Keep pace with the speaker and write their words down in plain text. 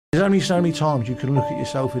There's only so many times you can look at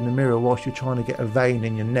yourself in the mirror whilst you're trying to get a vein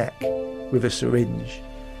in your neck with a syringe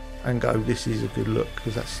and go, this is a good look,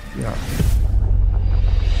 because that's, you know.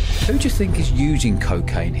 Who do you think is using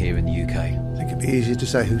cocaine here in the UK? I think it'd be easier to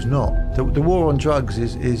say who's not. The war on drugs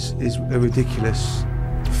is a ridiculous,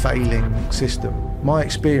 failing system. My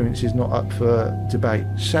experience is not up for debate.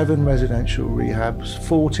 7 residential rehabs,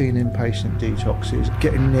 14 inpatient detoxes,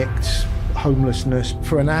 getting nicked, homelessness.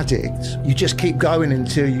 For an addict, you just keep going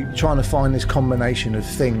until you're trying to find this combination of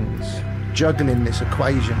things, juggling this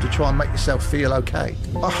equation to try and make yourself feel okay.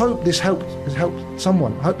 I hope this has helped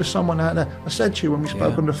someone. I hope there's someone out there. I said to you when we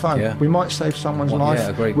spoke on the phone, we might save someone's life. Yeah,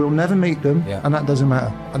 agreed. We'll never meet them, and that doesn't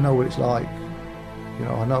matter. I know what it's like. You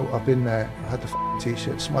know, I know, I've been there. I had the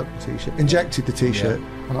t-shirt, smoked the t-shirt, injected the t-shirt,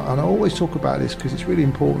 and I always talk about this because it's really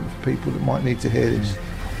important for people that might need to hear this.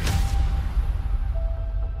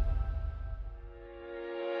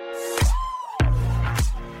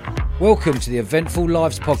 Welcome to the Eventful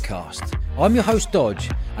Lives podcast. I'm your host Dodge,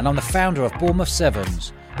 and I'm the founder of Bournemouth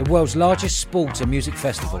Sevens, the world's largest sports and music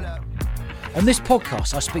festival. On this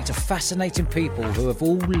podcast, I speak to fascinating people who have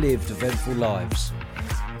all lived eventful lives.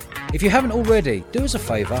 If you haven't already, do us a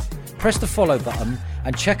favour, press the follow button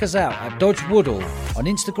and check us out at Dodge Woodall on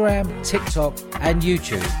Instagram, TikTok and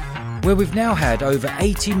YouTube, where we've now had over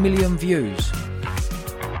 80 million views.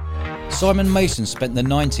 Simon Mason spent the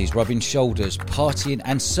 90s rubbing shoulders, partying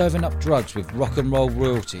and serving up drugs with rock and roll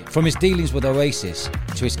royalty. From his dealings with Oasis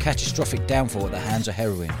to his catastrophic downfall at the hands of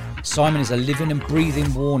heroin, Simon is a living and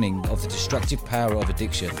breathing warning of the destructive power of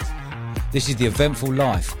addiction. This is the eventful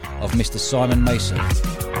life of Mr. Simon Mason.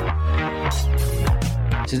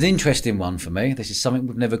 It's an interesting one for me. This is something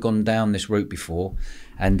we've never gone down this route before,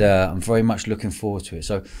 and I'm very much looking forward to it.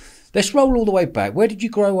 So let's roll all the way back. Where did you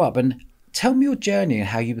grow up, and tell me your journey and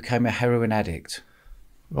how you became a heroin addict?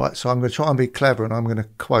 Right, so I'm going to try and be clever, and I'm going to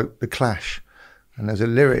quote The Clash. And there's a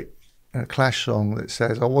lyric in a Clash song that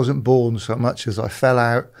says, I wasn't born so much as I fell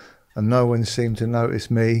out, and no one seemed to notice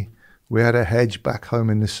me. We had a hedge back home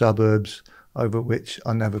in the suburbs over which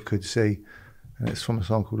I never could see. And it's from a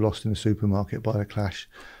song called Lost in the Supermarket by The Clash.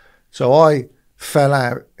 So I fell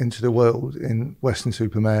out into the world in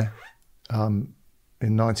Weston-super-Mare in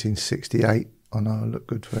 1968. I know I look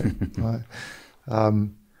good for it. Right?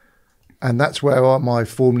 And that's where my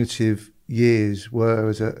formative years were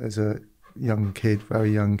as a young kid,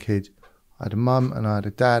 very young kid. I had a mum and I had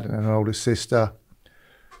a dad and an older sister.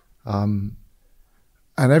 And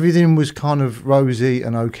everything was kind of rosy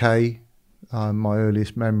and okay. My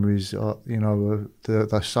earliest memories are,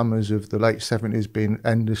 the summers of the late 70s being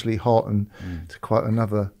endlessly hot, and to quote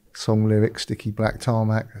another song lyric, sticky black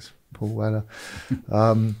tarmac, that's Paul Weller.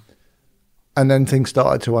 And then things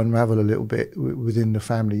started to unravel a little bit within the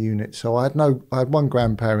family unit. So I had one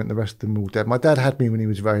grandparent, the rest of them were all dead. My dad had me when he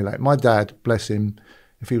was very late. My dad, bless him,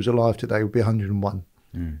 if he was alive today, would be 101.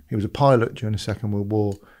 He was a pilot during the Second World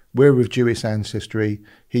War. We're of Jewish ancestry.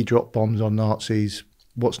 He dropped bombs on Nazis.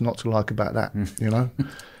 What's not to like about that, you know?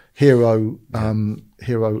 Hero,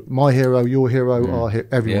 hero, my hero, your hero,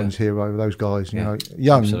 everyone's hero, those guys, you know,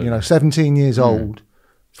 young, absolutely. 17 years old,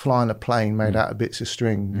 flying a plane made out of bits of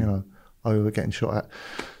string, over getting shot at.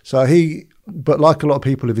 So but like a lot of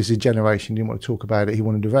people of his generation, didn't want to talk about it. He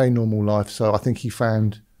wanted a very normal life. So I think he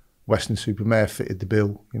found Weston-super-Mare fitted the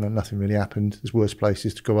bill. Nothing really happened. There's worse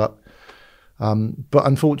places to grow up. But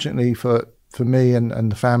unfortunately for me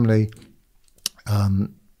and the family,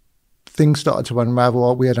 things started to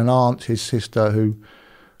unravel. We had an aunt, his sister, who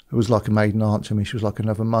was like a maiden aunt to me. She was like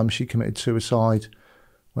another mum. She committed suicide,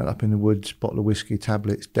 went up in the woods, bottle of whiskey,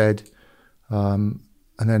 tablets, dead.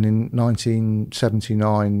 And then in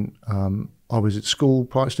 1979, I was at school,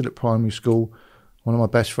 still at primary school. One of my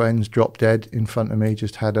best friends dropped dead in front of me,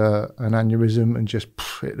 just had an aneurysm and just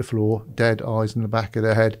hit the floor, dead, eyes in the back of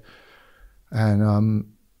their head. And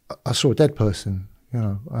I saw a dead person.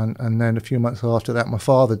 And then a few months after that, my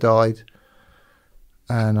father died,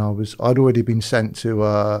 and I'd already been sent to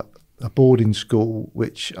a boarding school,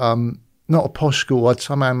 which not a posh school. I'd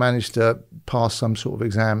somehow managed to pass some sort of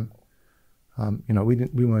exam.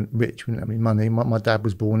 We weren't rich, we didn't have any money. My dad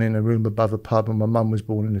was born in a room above a pub, and my mum was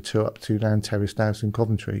born in a 2-up, 2-down terraced house in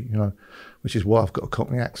Coventry. Which is why I've got a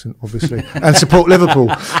Cockney accent, obviously, and support Liverpool.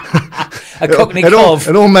 A Cockney Cov.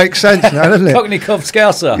 It all makes sense now, doesn't it? Cockney Cov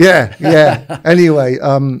Scouser. Yeah. Anyway,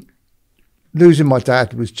 losing my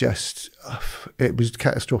dad was it was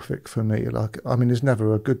catastrophic for me. There's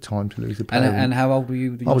never a good time to lose a parent. And how old were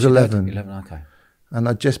you? I was 11. 11, okay. And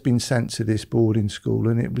I'd just been sent to this boarding school,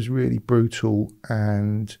 and it was really brutal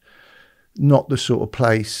and not the sort of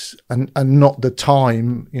place and not the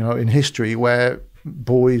time, in history where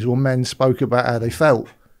boys or men spoke about how they felt.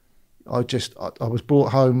 I was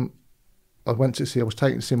brought home. I was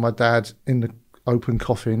taken to see my dad in the open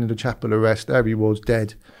coffin in the chapel of rest. There he was,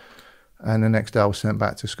 dead. And the next day I was sent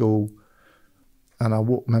back to school. And I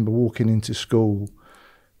remember walking into school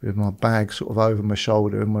with my bag sort of over my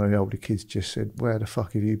shoulder, and one of the older kids just said, "Where the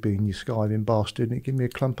fuck have you been, you skiving bastard?" And it gave me a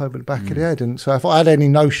clump over the back of the head. And so if I had any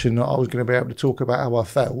notion that I was going to be able to talk about how I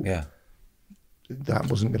felt, that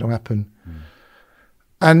wasn't going to happen.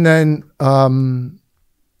 And then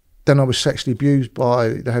I was sexually abused by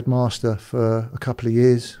the headmaster for a couple of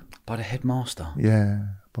years. By the headmaster? Yeah,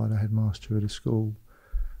 by the headmaster of the school,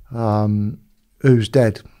 who's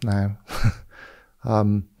dead now.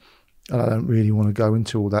 And I don't really want to go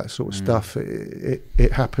into all that sort of stuff.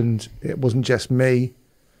 It happened. It wasn't just me.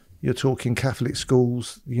 You're talking Catholic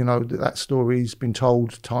schools. You know, that story's been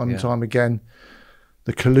told time and time again.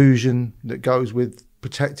 The collusion that goes with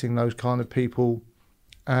protecting those kind of people,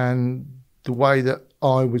 and the way that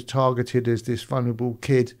I was targeted as this vulnerable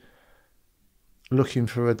kid looking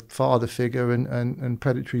for a father figure, and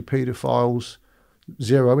predatory paedophiles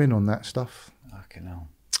zero in on that stuff. Fucking hell.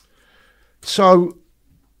 So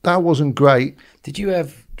that wasn't great. Did you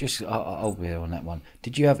have, just, I'll be there on that one,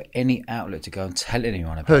 did you have any outlet to go and tell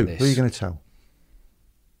anyone about this? Who are you going to tell?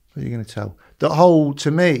 Who are you going to tell? The whole, to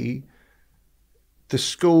me, the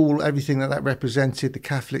school, everything that represented, the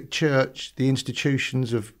Catholic Church, the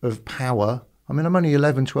institutions of power. I mean, I'm only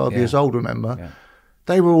 11, 12 years old, remember? Yeah.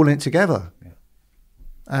 They were all in it together. Yeah.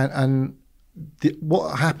 And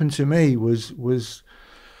what happened to me was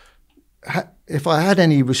if I had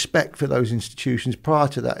any respect for those institutions prior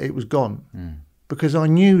to that, it was gone. Because I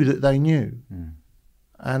knew that they knew.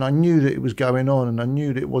 And I knew that it was going on, and I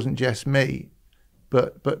knew that it wasn't just me.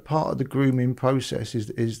 But part of the grooming process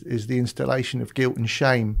is the installation of guilt and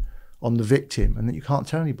shame on the victim, and that you can't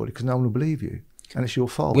tell anybody because no one will believe you, and it's your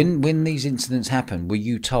fault. When these incidents happened, were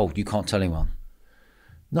you told you can't tell anyone?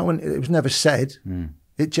 No one. It was never said.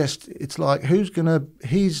 It's like,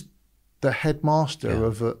 he's the headmaster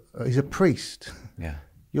of he's a priest. Yeah.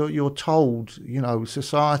 You're told, you know,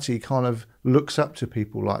 society kind of looks up to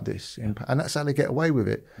people like this, and that's how they get away with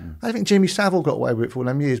it. I think Jimmy Savile got away with it for all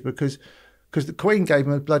them years because the Queen gave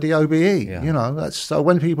him a bloody OBE. You know, that's so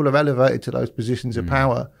when people are elevated to those positions of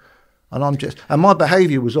power, and my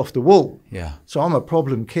behaviour was off the wall. Yeah. So I'm a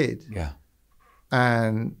problem kid. Yeah.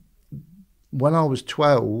 And when I was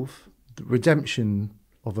 12, the redemption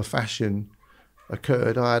of a fashion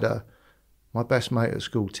occurred. I had my best mate at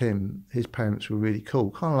school, Tim. His parents were really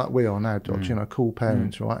cool, kind of like we are now, Dodge. You know, cool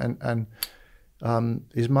parents, right? And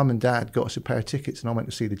his mum and dad got us a pair of tickets, and I went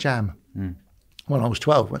to see the Jam. When I was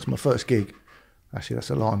 12, went to my first gig. Actually, that's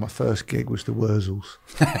a lie. My first gig was the Wurzels.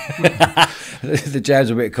 The Jam's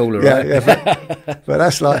a bit cooler, right? Yeah, but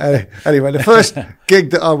that's like anyway. The first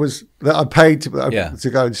gig that I paid to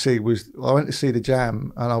go and see was, I went to see the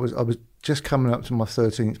Jam, and I was just coming up to my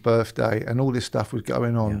 13th birthday, and all this stuff was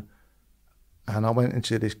going on, and I went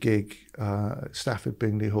into this gig at Stafford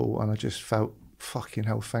Bingley Hall, and I just felt, fucking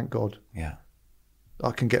hell, thank God. Yeah,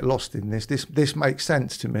 I can get lost in this. This makes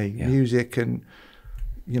sense to me. Yeah. Music, and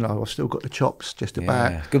you know, I've still got the chops just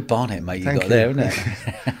about. Yeah. Good barnet, mate. You got there, isn't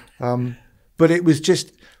it? But it was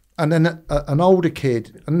just, and then an older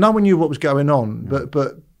kid, and no one knew what was going on.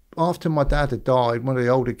 But after my dad had died, one of the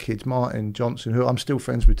older kids, Martin Johnson, who I'm still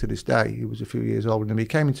friends with to this day, he was a few years older than me, he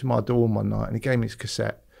came into my dorm one night and he gave me his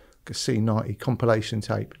cassette, a C90 compilation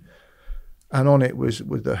tape, and on it was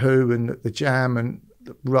the Who and the Jam and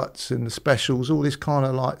the Ruts and the Specials, all this kind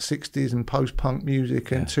of like 60s and post-punk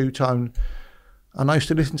music and two-tone. And I used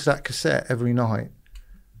to listen to that cassette every night,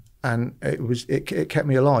 and it kept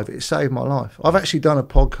me alive. It saved my life. I've actually done a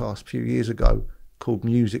podcast a few years ago called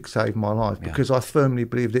 "Music Saved My Life" because I firmly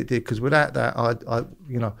believed it did. Because without that, I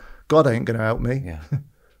you know, God ain't going to help me. Yeah. Do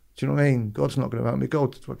you know what I mean? God's not going to help me.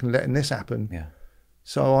 God's fucking letting this happen. Yeah.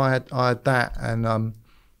 So I had that, and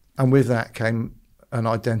with that came an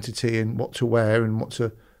identity and what to wear and what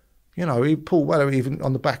to. You know, Paul Weller, even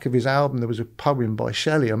on the back of his album, there was a poem by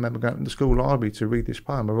Shelley. I remember going to the school library to read this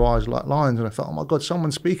poem, "Arise Like Lions," and I thought, oh my God,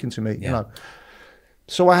 someone's speaking to me, you know.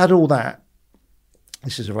 So I had all that.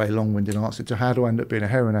 This is a very long-winded answer to how do I end up being a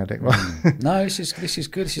heroin addict, right? No, this is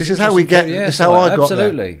good. This is how we get, this is how I got there.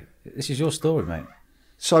 Absolutely. This is your story, mate.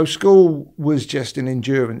 So school was just an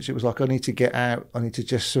endurance. It was like, I need to get out. I need to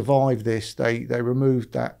just survive this. They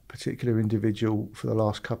removed that particular individual for the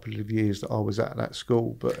last couple of years that I was at that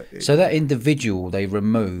school. So that individual they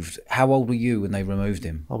removed, how old were you when they removed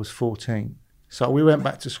him? I was 14. So we went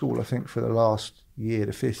back to school, I think, for the last year,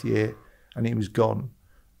 the 5th year, and he was gone.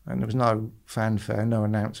 And there was no fanfare, no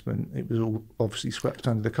announcement. It was all obviously swept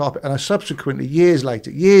under the carpet. And I subsequently, years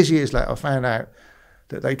later, I found out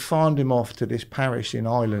that they'd farmed him off to this parish in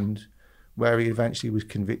Ireland where he eventually was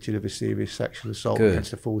convicted of a serious sexual assault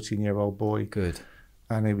against a 14-year-old boy. Good.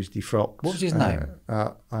 And he was defrocked. What was his name?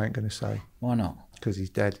 I ain't going to say. Why not? Because he's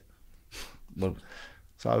dead. Well,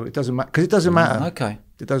 so it doesn't matter. Because it doesn't matter. Okay.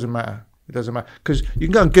 It doesn't matter. It doesn't matter. Because you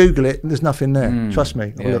can go and Google it and there's nothing there. Trust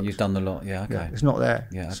me. Yeah, you've done the lot. Yeah, okay. Yeah, it's not there.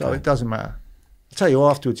 Yeah, okay. So it doesn't matter. I'll tell you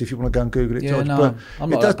afterwards if you want to go and Google it. Yeah, George, no, but I'm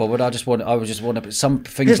not that bothered. I just want some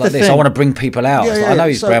things Here's like the this. I thing. want to bring people out. Yeah, I know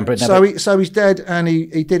he's Brown Britain. So he's dead, and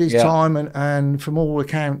he did his time, and from all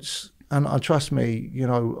accounts, and trust me, you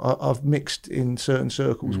know, I've mixed in certain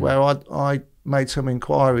circles where I made some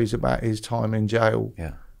inquiries about his time in jail,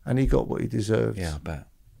 and he got what he deserved. Yeah, I bet.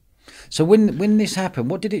 So when this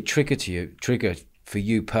happened, what did it trigger for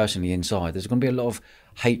you personally inside? There's going to be a lot of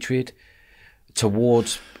hatred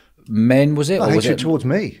towards men, was it? No, or was hatred it towards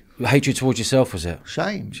me. Hatred towards yourself, was it?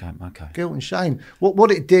 Shame. Okay. Guilt and shame.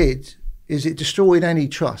 What it did is it destroyed any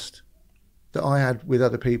trust that I had with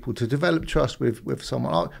other people, to develop trust with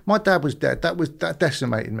someone. My dad was dead. That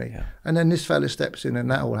decimated me. Yeah. And then this fella steps in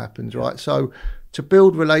and that all happens, right? So to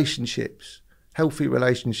build relationships, healthy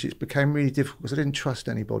relationships, became really difficult because I didn't trust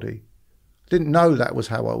anybody. Didn't know that was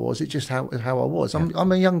how I was. It's just how I was.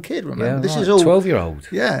 I'm a young kid, remember? Yeah, this right. is all 12-year-old.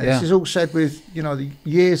 Yeah, this is all said with, you know, the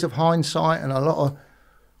years of hindsight and a lot of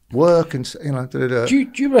work and, you know.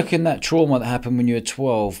 Do you reckon that trauma that happened when you were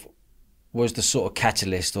 12 was the sort of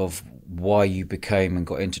catalyst of why you became and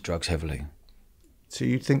got into drugs heavily? So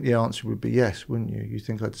you'd think the answer would be yes, wouldn't you? You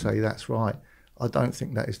think I'd say that's right. I don't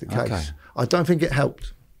think that is the case. Okay. I don't think it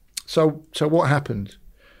helped. So what happened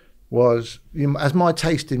was, you know, as my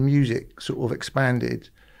taste in music sort of expanded,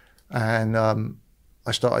 and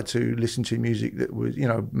I started to listen to music that was, you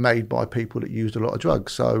know, made by people that used a lot of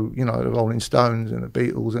drugs. So, you know, the Rolling Stones and the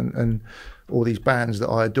Beatles and all these bands that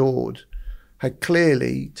I adored had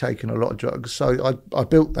clearly taken a lot of drugs. So I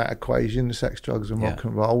built that equation, the sex, drugs and rock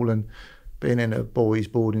and roll, and being in a boys'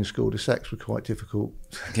 boarding school, the sex was quite difficult.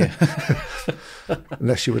 Yeah.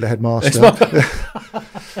 Unless you were the headmaster.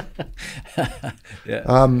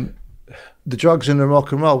 The drugs and the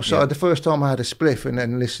rock and roll. So the first time I had a spliff and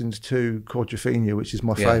then listened to Quadrophenia, which is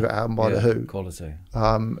my favourite album by The Who. Quality.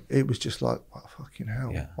 It was just like, oh, fucking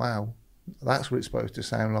hell. Yeah. Wow. That's what it's supposed to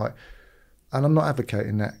sound like. And I'm not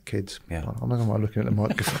advocating that, kids. Yeah. I'm not going to looking at the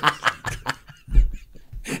microphone.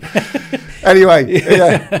 Anyway,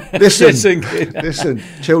 listen,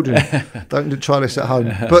 children, don't try this at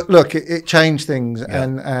home. But look, it changed things,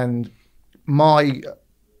 and my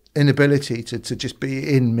inability to just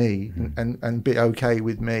be in me and be okay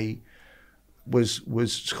with me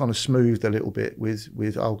was kind of smoothed a little bit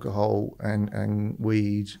with alcohol and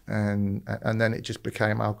weed, and then it just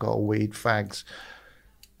became alcohol, weed, fags,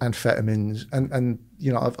 amphetamines, and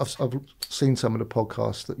you know, I've seen some of the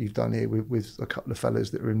podcasts that you've done here with a couple of fellas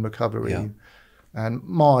that are in recovery, and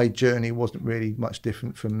my journey wasn't really much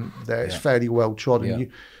different from theirs. It's fairly well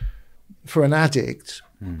trodden. For an addict,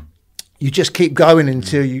 you just keep going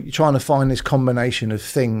until you're trying to find this combination of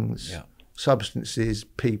things, substances,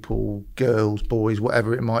 people, girls, boys,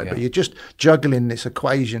 whatever it might be. You're just juggling this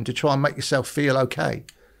equation to try and make yourself feel okay.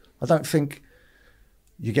 I don't think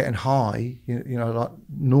you're getting high, you know, like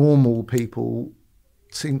normal people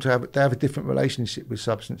seem to have a different relationship with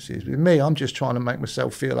substances. With me, I'm just trying to make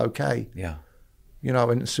myself feel okay. Yeah. You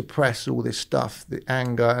know, and suppress all this stuff, the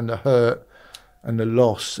anger and the hurt and the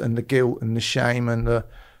loss and the guilt and the shame and the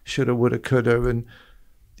shoulda, woulda, coulda. And,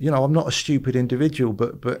 you know, I'm not a stupid individual,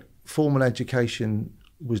 but formal education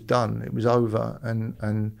was done. It was over.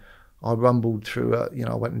 And I rumbled through it. You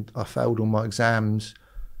know, I failed all my exams.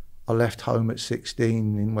 I left home at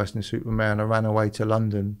 16 in Western-super-Mare. I ran away to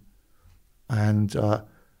London. And I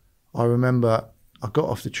remember I got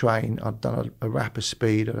off the train. I'd done a rap of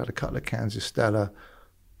speed. I'd had a couple of cans of Stella,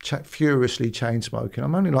 furiously chain smoking.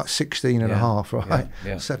 I'm only like 16 and a half, right?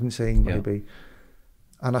 17 maybe.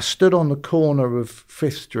 And I stood on the corner of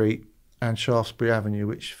 5th Street and Shaftesbury Avenue,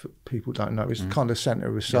 which for people don't know is kind of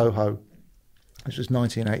centre of Soho. This was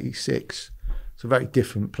 1986. It's a very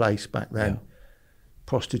different place back then.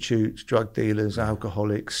 Prostitutes, drug dealers,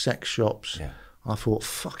 alcoholics, sex shops. I thought,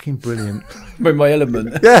 fucking brilliant. I'm in my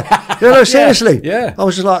element. No, seriously. I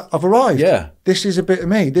was just like, I've arrived. This is a bit of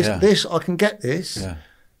me. This I can get this.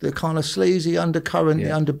 The kind of sleazy undercurrent, the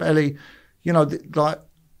underbelly, you know, like,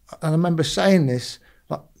 and I remember saying this,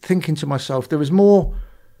 like thinking to myself, there was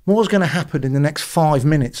more's going to happen in the next 5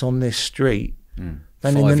 minutes on this street than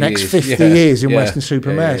in the next 50 years in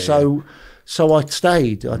Western-super-Mare. So I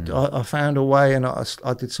stayed. I found a way, and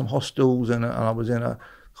I did some hostels, and I was in a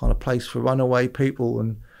kind of place for runaway people,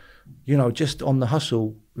 and, you know, just on the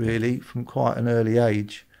hustle really from quite an early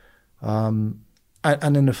age.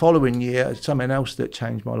 And then the following year, something else that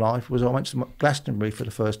changed my life was I went to Glastonbury for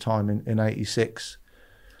the first time in '86.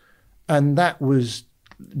 And that was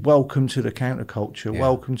welcome to the counterculture,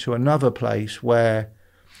 welcome to another place where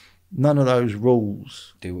none of those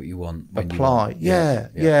rules do what you want apply. Yeah.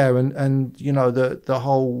 And you know, the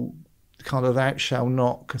whole kind of thou shalt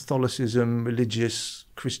not Catholicism, religious,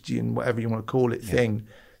 Christian, whatever you want to call it thing,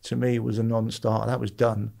 to me was a non-starter. That was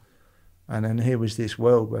done. And then here was this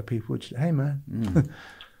world where people would say, hey man,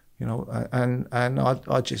 you know, and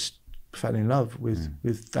I just fell in love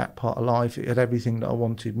with that part of life. It had everything that I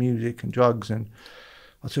wanted, music and drugs. And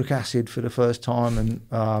I took acid for the first time.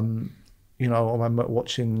 And, you know, I remember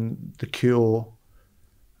watching The Cure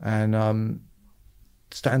and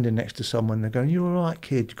standing next to someone, they're going, you all right,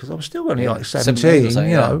 kid? Because I was still only like 17, you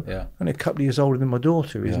know, only a couple of years older than my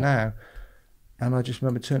daughter is now. And I just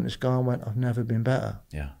remember turning to this guy and went, I've never been better.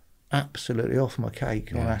 Yeah. Absolutely off my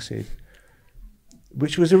cake on acid,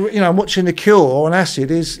 which was, you know, watching The Cure on acid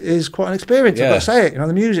is quite an experience. I've got to say it. You know,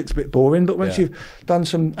 the music's a bit boring, but once you've done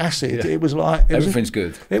some acid, it was like everything's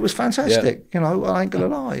good. It was fantastic. You know, I ain't gonna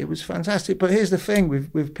lie, it was fantastic. But here's the thing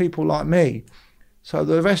with people like me. So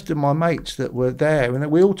the rest of my mates that were there, and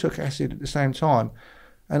we all took acid at the same time,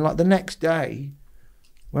 and like the next day,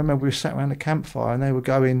 I remember we were sat around the campfire and they were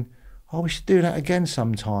going, "Oh, we should do that again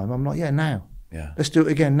sometime." I'm like, "Yeah, now." Yeah. Let's do it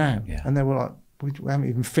again now. Yeah. And they were like, we haven't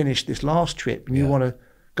even finished this last trip and you want to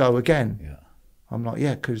go again? Yeah. I'm like,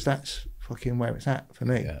 yeah, because that's fucking where it's at for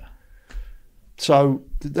me. Yeah. So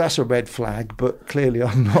that's a red flag, but clearly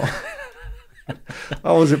I'm not.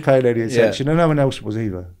 I wasn't paying any attention and no one else was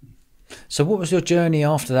either. So what was your journey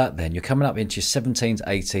after that then? You're coming up into your 17s,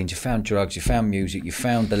 18s, you found drugs, you found music, you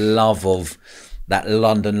found the love of that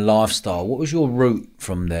London lifestyle. What was your route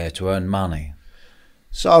from there to earn money?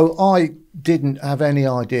 So I didn't have any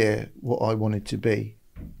idea what I wanted to be.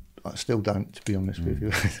 I still don't, to be honest with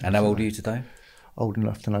you. And how old are you today? Old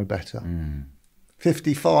enough to know better.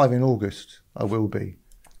 55 in August, I will be.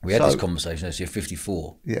 We had this conversation, so you're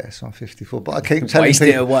 54. Yes, I'm 54, but I keep telling people,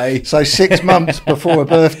 it away. So 6 months before my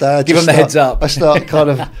birthday, I give them the heads up. I start kind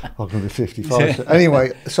of, I'm going to be 55. So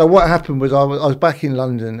anyway, so what happened was I was back in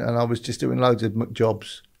London and I was just doing loads of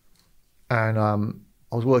jobs. And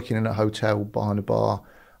I was working in a hotel behind a bar,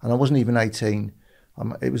 and I wasn't even 18.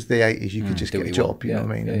 It was the 80s. You could just get a job, you know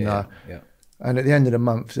what I mean? And at the end of the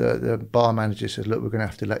month, the bar manager said, look, we're going to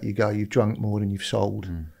have to let you go. You've drunk more than you've sold.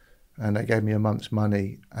 And they gave me a month's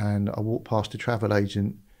money. And I walked past a travel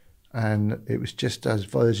agent, and it was just as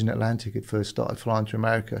Virgin Atlantic had first started flying to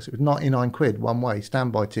America. So it was 99 quid one way,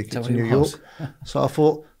 standby ticket to New York. So I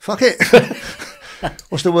thought, fuck it.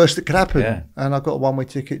 What's the worst that could happen? Yeah. And I got a one-way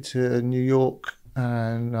ticket to New York,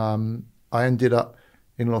 and I ended up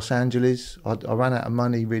in Los Angeles. I ran out of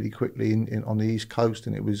money really quickly on the East Coast,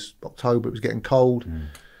 and it was October, it was getting cold.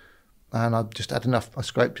 And I just had I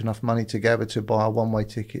scraped enough money together to buy a one-way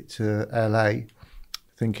ticket to LA,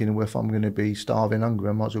 thinking, well, if I'm going to be starving hungry,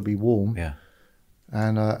 I might as well be warm. Yeah.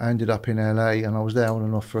 And I ended up in LA, and I was there on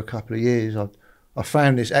and off for a couple of years. I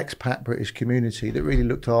found this expat British community that really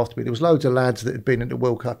looked after me. There was loads of lads that had been at the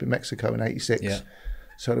World Cup in Mexico in '86. Yeah.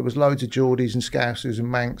 So there was loads of Geordies and Scousers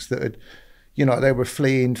and Manx that had, you know, they were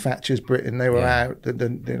fleeing Thatcher's Britain. They were out.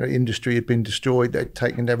 The industry had been destroyed. They'd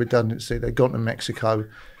taken their redundancy. They'd gone to Mexico.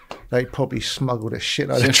 They'd probably smuggled a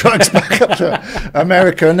shitload of drugs back up to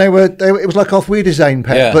America. And it was like off Wiedersehen,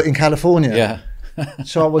 but in California. Yeah.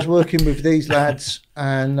 So I was working with these lads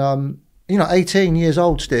and, you know, 18 years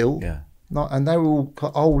old still. Yeah. And they were all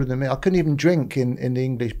older than me. I couldn't even drink in the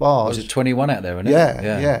English bars. Was it 21 out there, wasn't it?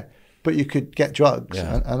 Yeah. But you could get drugs.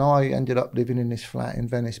 Yeah. And I ended up living in this flat in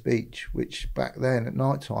Venice Beach, which back then at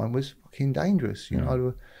night time was fucking dangerous, you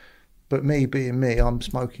know. But me being me, I'm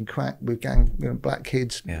smoking crack with black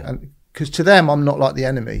kids. Yeah. And because to them, I'm not like the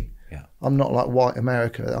enemy. Yeah. I'm not like white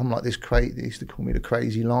America. I'm like this they used to call me the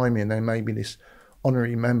crazy limey, and they made me this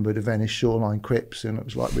honorary member of the Venice Shoreline Crips, and it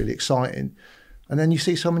was like really exciting. And then you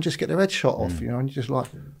see someone just get their head shot off, you know, and you're just like,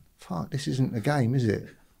 fuck, this isn't a game, is it?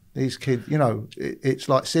 These kids, you know, it's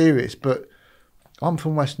like serious. But I'm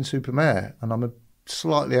from Weston-super-Mare, and I'm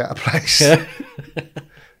slightly out of place. You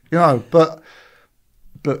know, but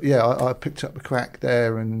yeah, I picked up the crack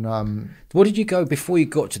there. And what did you go before you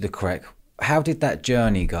got to the crack? How did that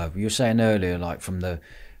journey go? You were saying earlier, like from the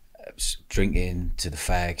drinking to the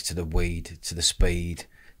fag to the weed to the speed.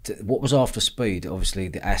 What was after speed? Obviously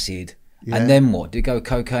the acid. Yeah. And then what? Did you go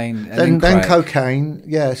cocaine? And then cocaine.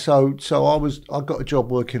 Yeah. So I got a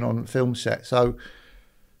job working on film set. So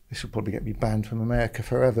this will probably get me banned from America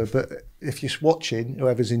forever. But if you're watching,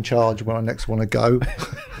 whoever's in charge when I next want to go,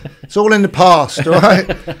 it's all in the past,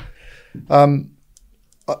 right?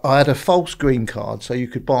 I had a false green card, so you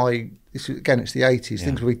could buy. Again, it's the 80s.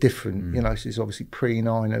 Things were very different. You know, this is obviously pre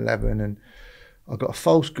 9/11, and I got a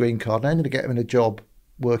false green card. And I ended up getting a job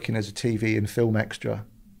working as a TV and film extra.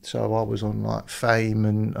 So I was on like Fame,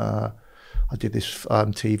 and I did this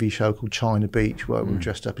TV show called China Beach, where we were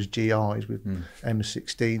dressed up as GIs with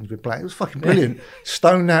M16s with black. It was fucking brilliant.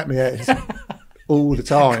 Stoned at me all the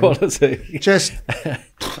time. Quality. Just,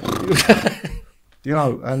 you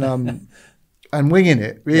know, and winging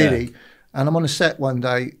it, really. Yeah. And I'm on a set one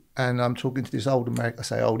day, and I'm talking to this old American. I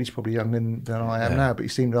say old, he's probably younger than I am now, but he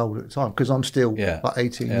seemed old at the time, because I'm still like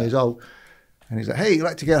 18 years old. And he's like, hey, you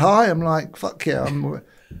like to get high? I'm like, fuck yeah.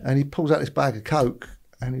 And he pulls out this bag of Coke,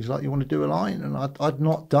 and he's like, you want to do a line? And I'd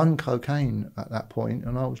not done cocaine at that point,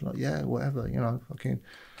 and I was like, yeah, whatever, you know, fucking.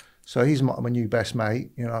 So he's my new best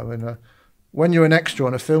mate, you know. And when you're an extra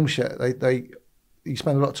on a film set, you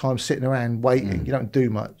spend a lot of time sitting around waiting. You don't do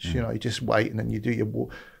much, you know. You just wait, and then you do your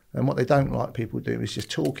walk. And what they don't like people doing is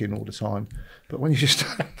just talking all the time. But when you just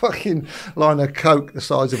fucking line of Coke the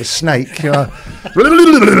size of a snake, you know.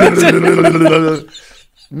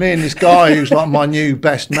 Me and this guy who's like my new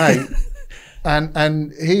best mate.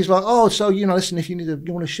 And he's like, oh, so, you know, listen, if you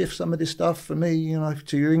want to shift some of this stuff for me, you know,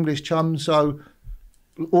 to your English chum. So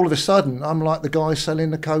all of a sudden, I'm like the guy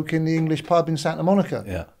selling the Coke in the English pub in Santa Monica.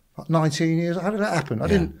 Yeah. Like 19 years. How did that happen?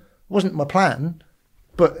 It wasn't my plan,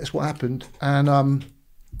 but it's what happened.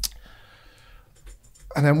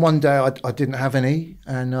 And then one day I didn't have any,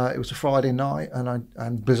 and it was a Friday night,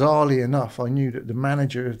 and bizarrely enough, I knew that the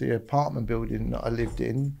manager of the apartment building that I lived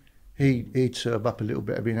in, he'd serve up a little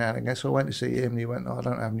bit every now and again. So I went to see him, and he went, I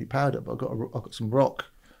don't have any powder, but I've got some rock.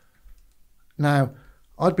 Now,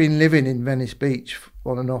 I'd been living in Venice Beach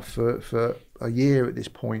on and off for a year at this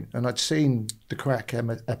point, and I'd seen the crack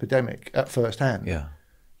epidemic at first hand. Yeah,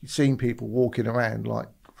 you'd seen people walking around like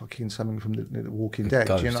fucking something from the Walking Dead,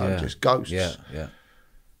 ghosts, you know, just ghosts. Yeah, yeah.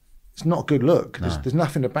 It's not a good look. There's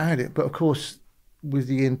nothing about it. But of course, with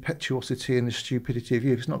the impetuosity and the stupidity of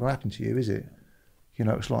youth, it's not going to happen to you, is it? You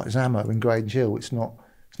know, it's like Zammo in Grange Hill. It's not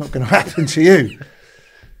going to happen to you.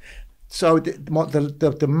 So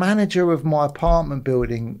the manager of my apartment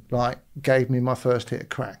building like gave me my first hit of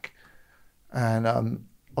crack, and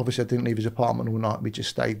obviously I didn't leave his apartment all night. We just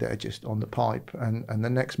stayed there, just on the pipe. And the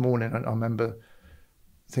next morning, I remember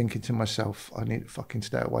thinking to myself, I need to fucking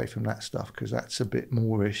stay away from that stuff, because that's a bit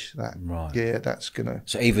Moorish. That's gonna.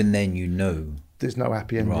 So even then, you knew there's no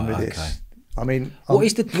happy ending with this. I mean, what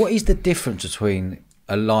is the difference between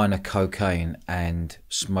a line of cocaine and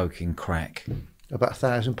smoking crack? About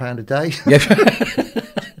 £1,000 a day. Yeah.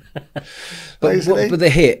 but the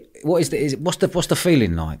hit, what's the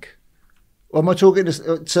feeling like? Well, am I talking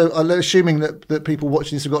to, so I'm assuming that people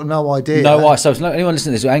watching this have got no idea. So anyone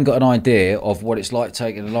listening to this who ain't got an idea of what it's like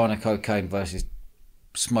taking a line of cocaine versus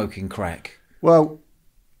smoking crack. Well,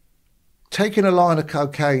 taking a line of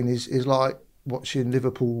cocaine is like watching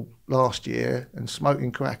Liverpool last year, and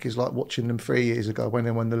smoking crack is like watching them 3 years ago when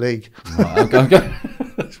they won the league. Right, okay.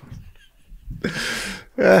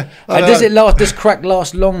 Yeah, and does it last? Does crack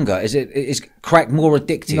last longer? Is crack more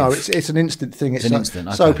addictive? No, it's an instant thing. It's an instant.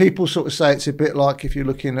 Okay. So people sort of say it's a bit like if you're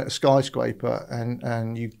looking at a skyscraper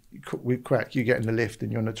and you with crack, you get in the lift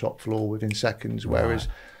and you're on the top floor within seconds. Whereas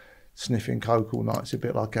sniffing coke all night, it's a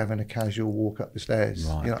bit like having a casual walk up the stairs.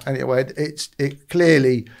 Right. You know. Anyway, it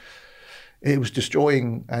clearly. It was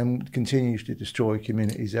destroying and continues to destroy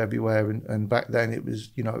communities everywhere. And back then it was,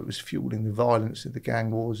 you know, it was fueling the violence of the gang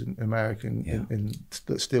wars in America and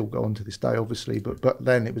that still go on to this day, obviously. But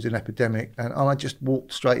then it was an epidemic, and I just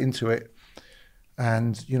walked straight into it.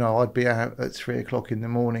 And, you know, I'd be out at 3 o'clock in the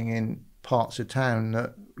morning in parts of town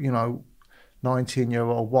that, you know,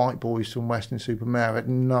 19-year-old white boys from Weston-super-Mare had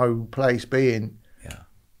no place being. Yeah.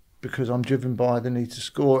 Because I'm driven by the need to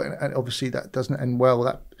score. And obviously that doesn't end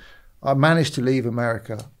well. I managed to leave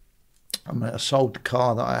America. I sold the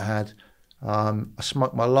car that I had. I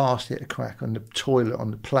smoked my last hit of crack on the toilet on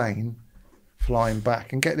the plane, flying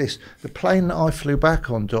back. And get this, the plane that I flew back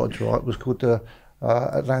on, Dodge, right, was called the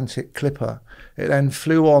Atlantic Clipper. It then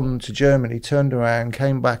flew on to Germany, turned around,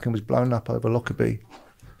 came back and was blown up over Lockerbie.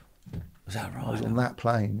 Was that right? I was on that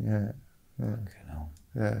plane, yeah.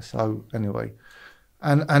 Yeah, so anyway.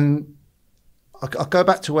 And I go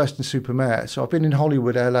back to Weston-super-Mare. So I've been in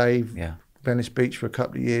Hollywood, LA, Venice Beach for a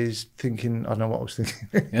couple of years, thinking, I don't know what I was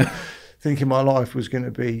thinking, thinking my life was going to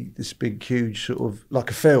be this big, huge sort of, like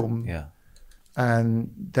a film. Yeah.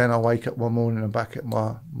 And then I wake up one morning and I'm back at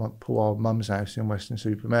my poor old mum's house in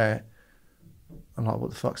Weston-super-Mare. I'm like, what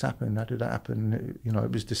the fuck's happened? How did that happen? You know,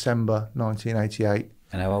 it was December 1988.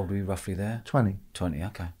 And how old were you roughly there? 20. 20,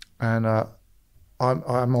 okay. And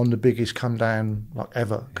I'm on the biggest come down like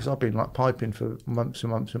ever, because I've been like piping for months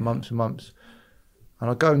and months and months and months, and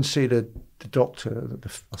I go and see the doctor.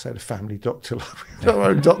 I say the family doctor, like our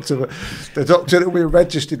own doctor, but the doctor that we were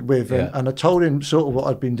registered with, and I told him sort of what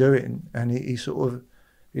I'd been doing, and he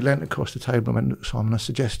leant across the table and went, "Look, Simon, I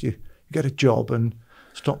suggest you get a job and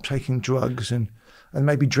stop taking drugs and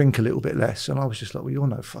maybe drink a little bit less." And I was just like, "Well, you're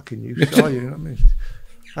no fucking use, are you?" I mean,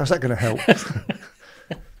 how's that going to help?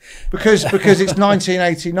 because it's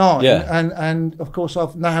 1989, and of course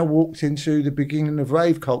I've now walked into the beginning of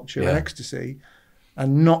rave culture and ecstasy,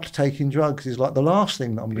 and not taking drugs is like the last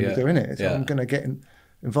thing that I'm going to do, innit? So I'm going to get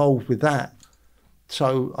involved with that.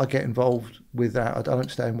 So I get involved with that. I don't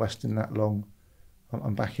stay in Western that long.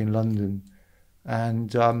 I'm back in London.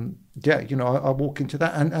 And I walk into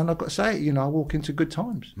that, and I've got to say, I walk into good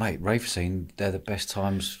times. Mate, rave scene, they're the best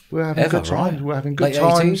times. We're having ever, good times. right? We're having good Late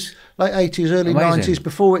times. 80s? Late 80s, early Amazing. 90s,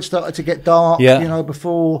 before it started to get dark.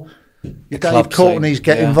 Before your Dave Courtneys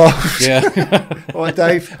get involved. All right,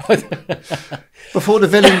 Dave. Before the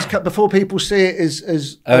villains, before people see it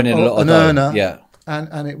as earning a lot of an dough. earner.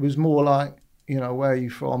 And it was more like, where are you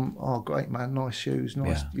from? Oh, great, man, nice shoes,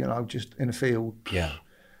 nice, just in a field.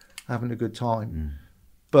 Having a good time.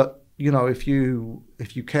 But if you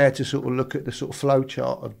care to sort of look at the sort of flow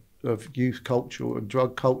chart of youth culture or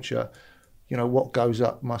drug culture, what goes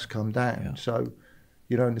up must come down. So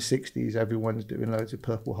in the 60s everyone's doing loads of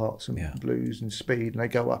Purple Hearts and blues and speed, and they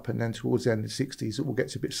go up, and then towards the end of the 60s it all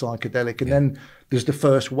gets a bit psychedelic, and then there's the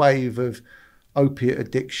first wave of opiate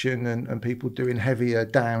addiction and people doing heavier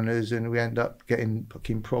downers, and we end up getting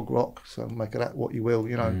fucking prog rock, so make of that what you will,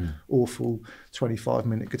 awful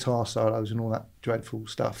 25-minute guitar solos and all that dreadful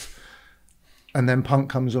stuff. And then punk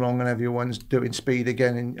comes along and everyone's doing speed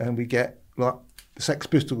again, and we get like the Sex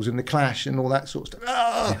Pistols and the Clash and all that sort of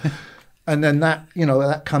stuff. And then that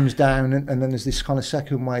that comes down, and then there's this kind of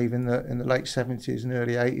second wave in the late 70s and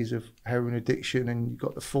early 80s of heroin addiction, and you've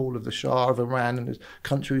got the fall of the Shah of Iran, and there's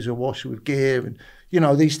countries awash with gear, and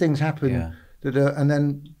these things happen. And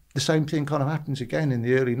then the same thing kind of happens again in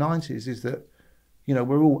the early 90s, is that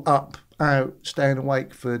we're all up, out, staying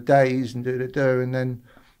awake for days and and then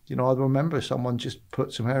I remember someone just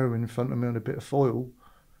put some heroin in front of me on a bit of foil,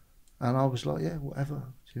 and I was like, yeah, whatever,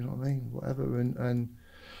 do you know what I mean, whatever. And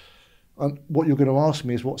what you're going to ask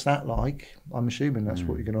me is, what's that like? I'm assuming that's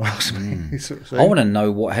what you're going to ask me. I want to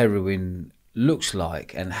know what heroin looks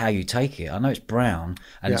like and how you take it. I know it's brown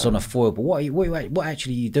and it's on a foil, but what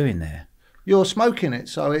actually are you doing there? You're smoking it,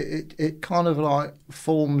 so it kind of like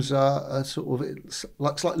forms a sort of, it's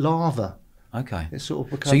like lava. Okay. It sort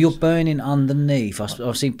of becomes, so you're burning underneath.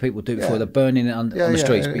 I've seen people do it before. They're burning it on the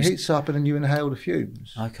streets. It heats up, and then you inhale the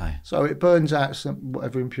fumes. Okay. So it burns out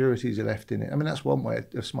whatever impurities are left in it. I mean, that's one way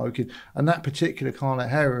of smoking. And that particular kind of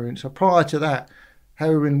heroin. So prior to that,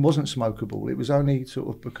 heroin wasn't smokable. It was only sort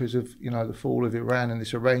of because of the fall of Iran and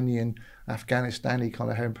this Iranian, Afghanistani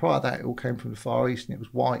kind of heroin. Prior to that, it all came from the Far East, and it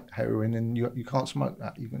was white heroin, and you can't smoke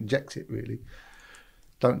that. You can inject it, really.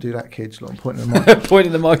 Don't do that, kids. Like, I'm pointing the mic.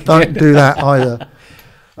 Pointing the mic. Don't do that either.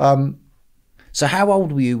 So how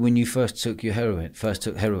old were you when you first took heroin?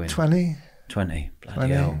 20. 20.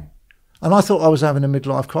 Bloody hell. And I thought I was having a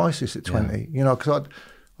midlife crisis at 20. Because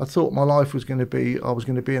I thought my life was going to be, I was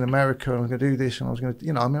going to be in America, and I was going to do this, and I was going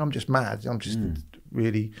to, I'm just mad. I'm just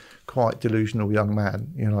really quite delusional young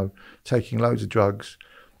man, taking loads of drugs.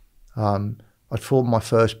 I'd formed my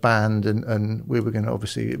first band, and we were going to,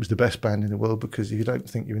 obviously, it was the best band in the world, because if you don't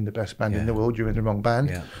think you're in the best band in the world, you're in the wrong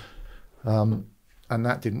band. And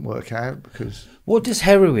that didn't work out because... What does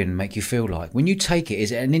heroin make you feel like? When you take it,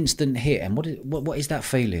 is it an instant hit? And what is that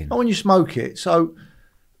feeling? Oh, when you smoke it. So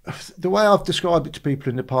the way I've described it to people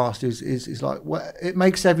in the past is like, it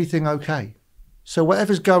makes everything okay. So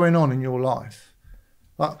whatever's going on in your life,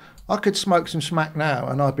 like, I could smoke some smack now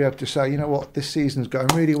and I'd be able to say, you know what, this season's going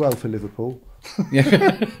really well for Liverpool.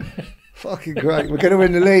 Fucking great. We're going to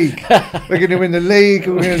win the league. We're going to win the league.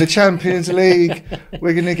 We're going to win the Champions League.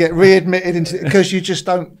 We're going to get readmitted into... Because you just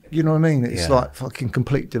don't... You know what I mean? It's like fucking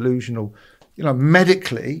complete delusional.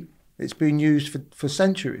 Medically, it's been used for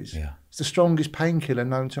centuries. It's the strongest painkiller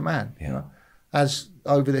known to man. As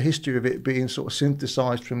over the history of it being sort of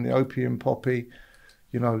synthesised from the opium poppy,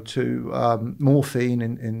 to morphine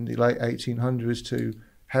in the late 1800s, to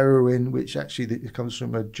heroin, which actually it comes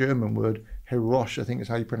from a German word, Hirosh, I think is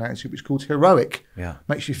how you pronounce it, which is called heroic.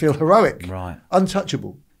 Makes you feel heroic. Right.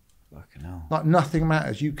 Untouchable. Fucking hell. Like nothing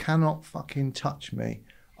matters. You cannot fucking touch me.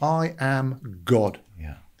 I am God.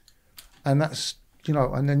 And that's,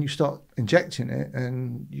 and then you start injecting it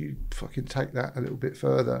and you fucking take that a little bit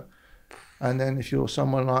further. And then if you're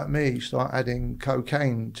someone like me, you start adding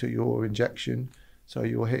cocaine to your injection, So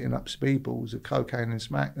you're hitting up speedballs of cocaine and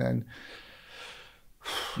smack then.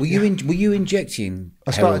 Were you injecting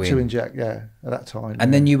I started heroin? to inject, at that time.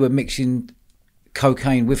 And then you were mixing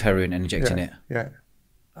cocaine with heroin and injecting it? Yeah.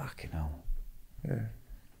 Fucking hell. Yeah.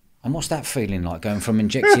 And what's that feeling like, going from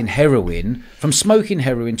injecting heroin, from smoking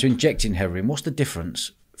heroin to injecting heroin? What's the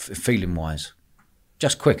difference, feeling-wise?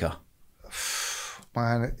 Just quicker?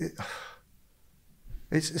 Man,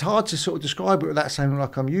 it's hard to sort of describe it without sounding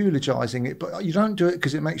like I'm eulogising it, but you don't do it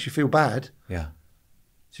because it makes you feel bad. Yeah.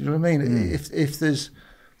 Do you know what I mean? If there's...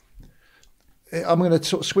 I'm going to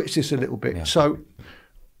sort of switch this a little bit. Yeah. So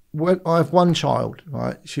when I have one child,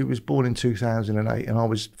 right? She was born in 2008 and I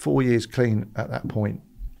was 4 years clean at that point.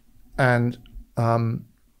 And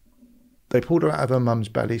they pulled her out of her mum's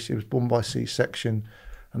belly. She was born by C-section.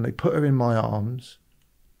 And they put her in my arms.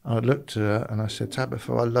 And I looked at her and I said,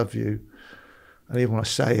 Tabitha, I love you. And even when I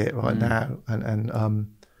say it right now. And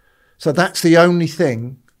so that's the only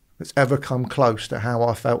thing that's ever come close to how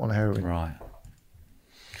I felt on heroin. Right.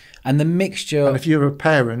 And the mixture... And if you're a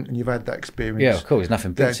parent and you've had that experience... Yeah, of course,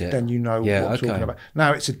 nothing beats it. Then you know what I'm okay. talking about.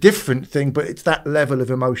 Now, it's a different thing, but it's that level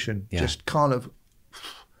of emotion. Yeah. Just kind of,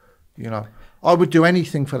 you know... I would do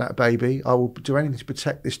anything for that baby. I will do anything to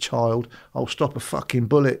protect this child. I'll stop a fucking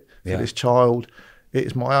bullet for this child. It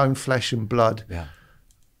is my own flesh and blood. Yeah.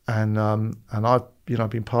 And I've,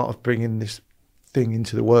 been part of bringing this thing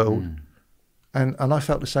into the world. And I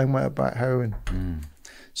felt the same way about heroin.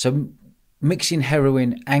 So mixing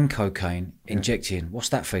heroin and cocaine, injecting, what's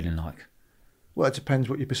that feeling like? Well, it depends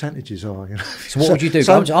what your percentages are. So what would you do?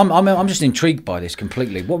 So, I'm just intrigued by this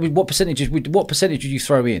completely. What percentage would you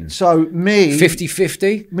throw in? So me...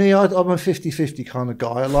 50-50? Me, I'm a 50-50 kind of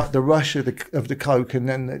guy. I like the rush of the coke, and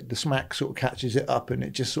then the smack sort of catches it up and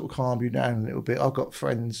it just sort of calms you down a little bit. I've got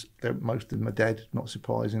friends, most of them are dead, not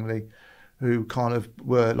surprisingly, who kind of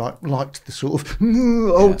were liked the sort of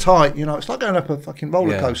hold tight, it's like going up a fucking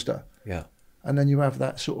roller coaster. Yeah. And then you have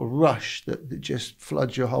that sort of rush that just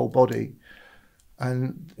floods your whole body.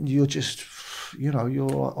 And you're just, you're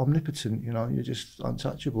omnipotent, you're just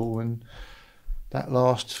untouchable. And that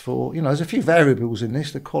lasts for, there's a few variables in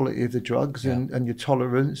this, the quality of the drugs and your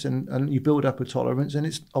tolerance, and you build up a tolerance, and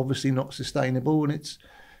it's obviously not sustainable, and it's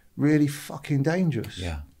really fucking dangerous.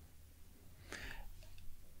 Yeah.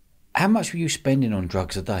 How much were you spending on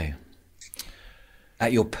drugs a day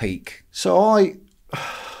at your peak? So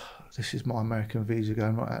this is my American visa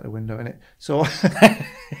going right out the window, innit? So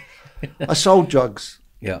I sold drugs.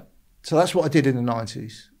 Yeah. So that's what I did in the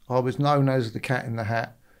 90s. I was known as the Cat in the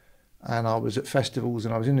Hat, and I was at festivals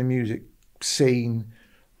and I was in the music scene.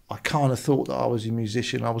 I kind of thought that I was a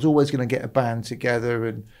musician. I was always going to get a band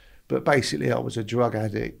together, but basically I was a drug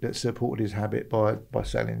addict that supported his habit by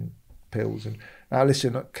selling pills. And now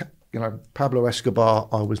listen, Pablo Escobar,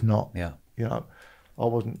 I was not. Yeah. I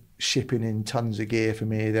wasn't shipping in tons of gear from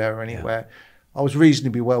here, there, or anywhere. Yeah. I was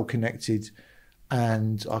reasonably well connected,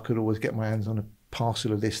 and I could always get my hands on a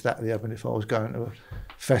parcel of this, that, the other if I was going to a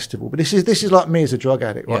festival. But this is like me as a drug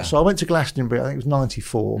addict, right? Yeah. So I went to Glastonbury, I think it was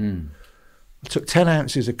 94. I took 10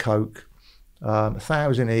 ounces of coke,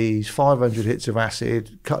 1,000 E's, 500 hits of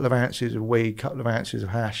acid, a couple of ounces of weed, a couple of ounces of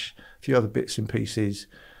hash, a few other bits and pieces,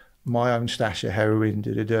 my own stash of heroin,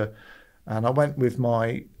 and I went with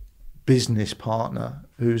my business partner,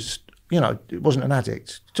 who's, it wasn't an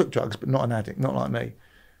addict, took drugs, but not an addict, not like me.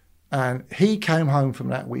 And he came home from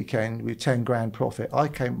that weekend with 10 grand profit. I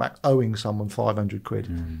came back owing someone 500 quid.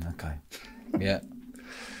 Okay. Yeah.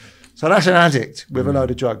 So that's an addict with a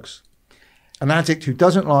load of drugs. An addict who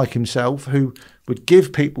doesn't like himself, who would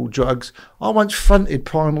give people drugs. I once fronted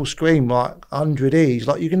Primal Scream like 100 E's.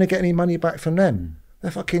 Like, you're going to get any money back from them? They're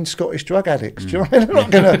fucking Scottish drug addicts. Do you know what I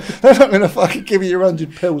mean? They're not going to fucking give you your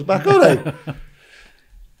 100 pills back, are they?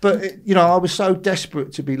 But I was so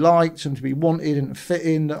desperate to be liked and to be wanted and to fit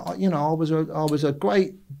in that I was a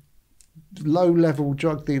great low-level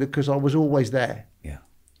drug dealer because I was always there. Yeah.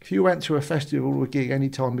 If you went to a festival or a gig any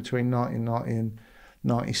time between 1990 and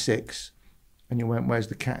 96, and you went, "Where's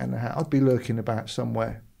the Cat in the Hat?" I'd be lurking about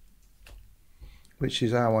somewhere. Which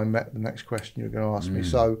is how I met the next question you're going to ask me.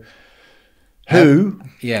 So, who?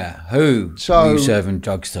 Who were you serving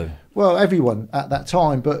drugs to? Well, everyone at that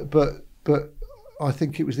time, but I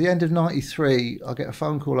think it was the end of 93, I get a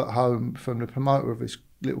phone call at home from the promoter of this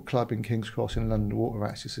little club in King's Cross in London, Water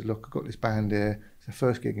Rats. He says, "Look, I've got this band here. It's the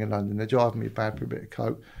first gig in London. They're driving me bad for a bit of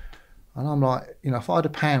coke." And I'm like, if I had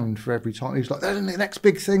 £1 for every time, he was like, "They're the next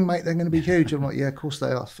big thing, mate. They're going to be huge." I'm like, "Yeah, of course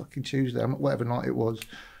they are. Fucking Tuesday, whatever night it was."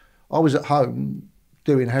 I was at home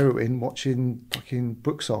doing heroin, watching fucking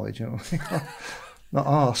Brookside, not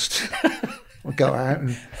asked. I'd go out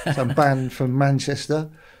and some band from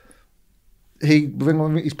Manchester.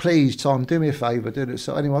 he's pleased, Tom, do me a favour, do it.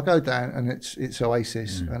 So anyway, I go down and it's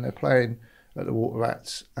Oasis and they're playing at the Water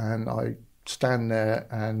Rats, and I stand there,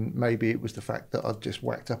 and maybe it was the fact that I'd just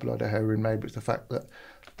whacked up a load of heroin, maybe it's the fact that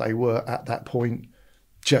they were at that point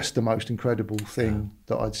just the most incredible thing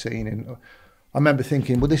that I'd seen. And I remember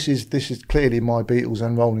thinking, well, this is clearly my Beatles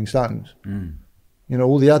and Rolling Stones. You know,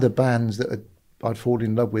 all the other bands that I'd fallen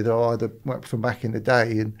in love with are either from back in the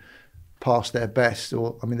day and past their best,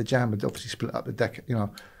 or I mean, the Jam had obviously split up the decade, you know.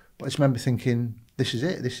 But I just remember thinking, this is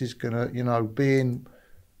it. This is gonna, you know, being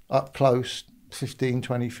up close, 15,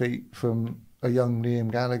 20 feet from a young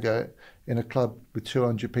Liam Gallagher in a club with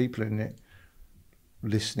 200 people in it,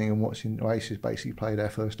 listening and watching Oasis basically play their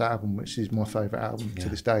first album, which is my favourite album to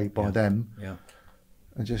this day by them.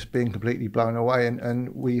 And just being completely blown away.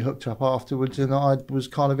 And we hooked up afterwards, and I was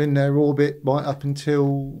kind of in their orbit right up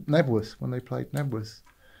until Nebworth, when they played Nebworth.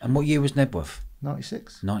 And what year was Nebworth?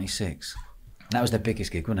 96. 96. That was their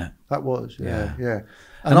biggest gig, wasn't it? That was, yeah.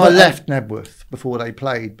 And I left Nebworth before they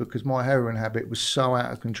played because my heroin habit was so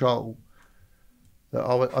out of control that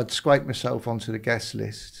I'd scrape myself onto the guest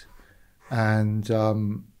list, and I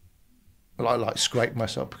like scrape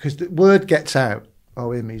myself because the word gets out.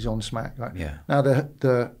 Oh, he's on smack. Like, now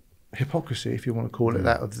the hypocrisy, if you want to call it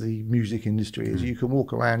that, of the music industry is you can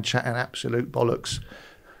walk around chatting absolute bollocks,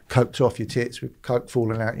 coked off your tits with coke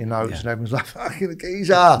falling out your nose, and everyone's like, fucking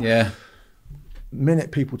geezer. The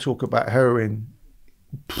minute people talk about heroin,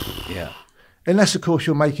 unless of course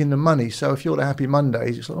you're making the money. So if you're the Happy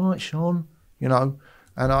Mondays, it's like, all right, Sean, you know.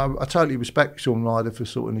 And I totally respect Sean Ryder for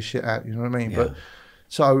sorting this shit out, you know what I mean? But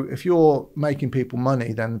so if you're making people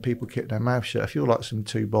money, then the people keep their mouth shut. If you're like some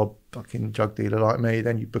two-bob fucking drug dealer like me,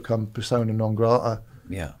 then you become persona non grata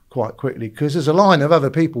quite quickly, because there's a line of other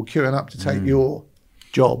people queuing up to take your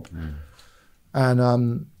job.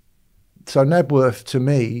 And so Nebworth to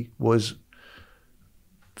me was,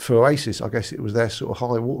 for Oasis, I guess it was their sort of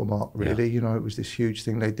high watermark, really. You know, it was this huge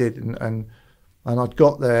thing they did, and I'd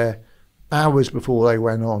got there hours before they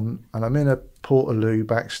went on, and I'm in a Portaloo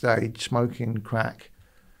backstage smoking crack,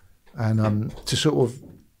 and to sort of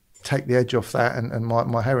take the edge off that, and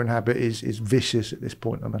my heroin habit is vicious at this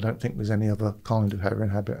point, and I don't think there's any other kind of heroin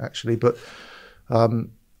habit actually, but and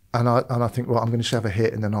I think, well, I'm going to just have a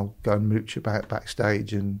hit and then I'll go and mooch about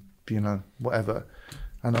backstage and, you know, whatever.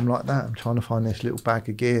 And I'm like that. I'm trying to find this little bag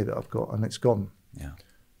of gear that I've got, and it's gone.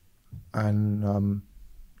 And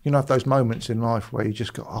you know, have those moments in life where you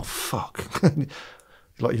just go, oh fuck,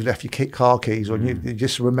 like you left your car keys, or you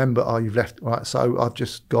just remember, oh, you've left. Right, so I've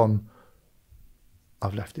just gone.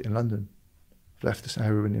 I've left it in London. I've left the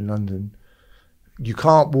heroin in London. You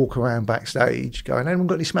can't walk around backstage going, anyone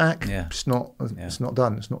got any smack? It's not. It's not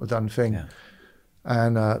done. It's not a done thing.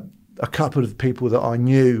 And a couple of people that I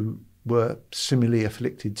knew were similarly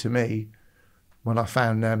afflicted to me. When I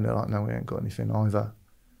found them, they're like, no, we ain't got anything either.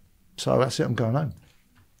 So that's it. I'm going home.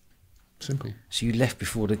 Simple. So you left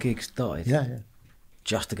before the gig started? Yeah.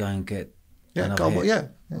 Just to go and get another hit? Yeah.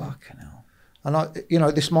 Fucking hell. And you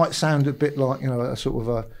know, this might sound a bit like, you know, a sort of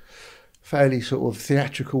a fairly sort of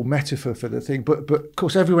theatrical metaphor for the thing, but of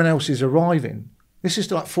course everyone else is arriving. This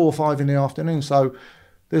is like 4 or 5 in the afternoon, so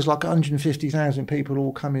there's like 150,000 people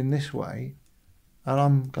all coming this way, and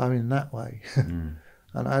I'm going that way.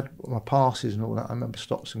 And I had my passes and all that. I remember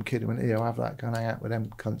stopped some kid and went, here, I'll have that, go and hang out with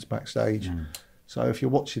them cunts backstage. So if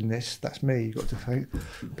you're watching this, that's me, you've got to thank,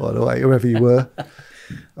 by the way, whoever you were.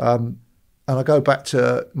 And I go back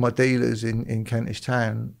to my dealers in Kentish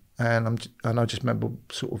Town, and I just remember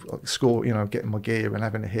sort of like you know, getting my gear and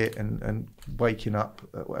having a hit, and waking up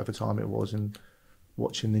at whatever time it was and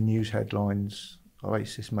watching the news headlines,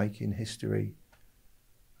 Oasis making history.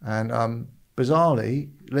 And bizarrely,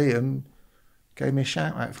 Liam gave me a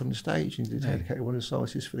shout out from the stage, and he dedicated one of the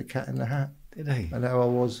slices for the Cat in the Hat. Did he? And there I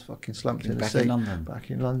was, fucking slumped in the seat.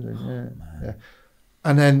 Back in London, oh, yeah.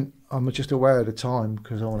 And then I'm just aware of the time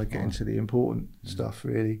because I want to get into the important stuff,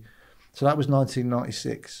 really. So that was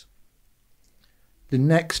 1996. The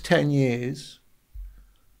next 10 years,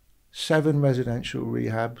 7 residential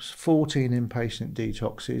rehabs, 14 inpatient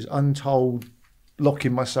detoxes, untold,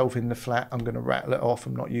 locking myself in the flat, I'm going to rattle it off,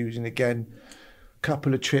 I'm not using again.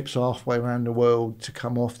 Couple of trips halfway around the world to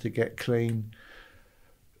come off to get clean.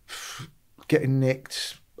 Getting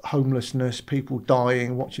nicked, homelessness, people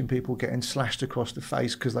dying, watching people getting slashed across the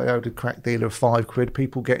face because they owed a crack dealer £5,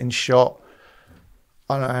 people getting shot.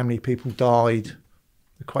 I don't know how many people died,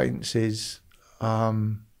 acquaintances.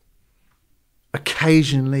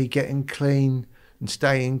 Occasionally getting clean and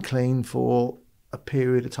staying clean for a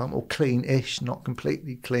period of time, or clean-ish, not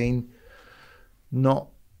completely clean. Not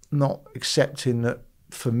accepting that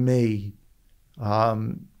for me,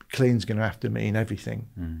 clean's going to have to mean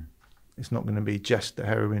everything. It's not going to be just the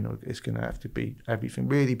heroin, or it's going to have to be everything.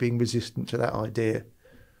 Really being resistant to that idea.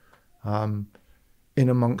 In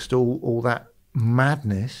amongst all that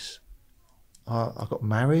madness, I got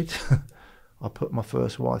married. I put my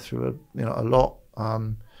first wife through a lot. I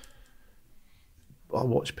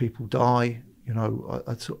watched people die.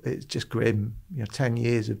 It's just grim. 10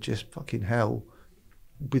 years of just fucking hell,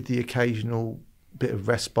 with the occasional bit of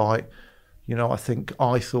respite.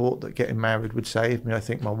 I thought that getting married would save me. I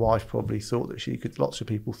think my wife probably thought that she could. Lots of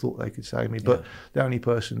people thought they could save me, but the only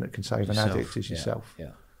person that can save an addict is yourself.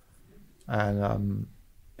 Yeah. And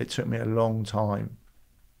it took me a long time,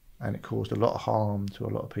 and it caused a lot of harm to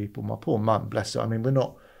a lot of people. My poor mum, bless her. I mean,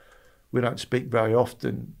 we don't speak very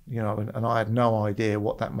often, and I had no idea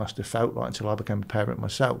what that must have felt like until I became a parent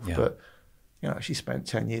myself. Yeah. But she spent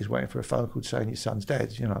 10 years waiting for a phone call saying your son's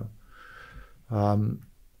dead.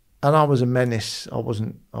 And I was a menace. I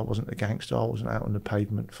wasn't a gangster. I wasn't out on the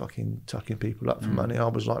pavement fucking tucking people up for money. I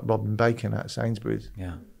was like robbing bacon at Sainsbury's.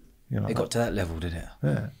 Yeah. It got to that level, did it?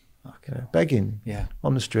 Yeah. Okay. Begging. Yeah.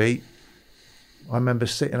 On the street. I remember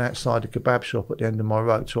sitting outside a kebab shop at the end of my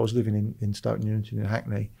road. So I was living in Stoke Newington in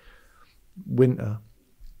Hackney. Winter,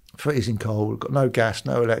 freezing cold, got no gas,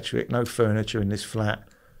 no electric, no furniture in this flat.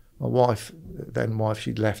 My wife,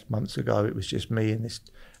 she'd left months ago. It was just me in this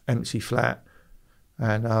empty flat.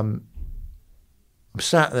 And I'm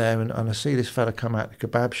sat there and I see this fella come out the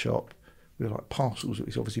kebab shop with like parcels.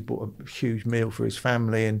 He's obviously bought a huge meal for his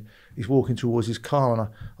family, and he's walking towards his car, and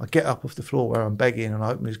I get up off the floor where I'm begging, and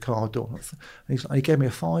I open his car door, and he gave me a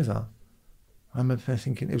 £5. I remember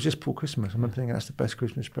thinking, it was just before Christmas. I remember thinking that's the best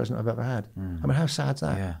Christmas present I've ever had. I mean, how sad's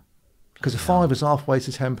that? Yeah. Because a £5 is halfway to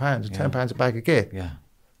 £10, and £10 a bag of gear. Yeah.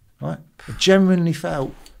 Right? I genuinely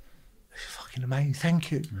felt, this is fucking amazing,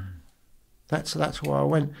 thank you. That's where I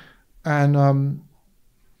went. And,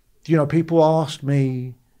 people asked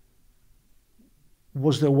me,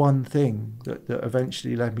 was there one thing that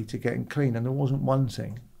eventually led me to getting clean? And there wasn't one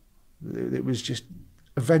thing. It was just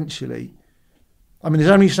eventually. I mean,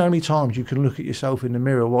 there's only so many times you can look at yourself in the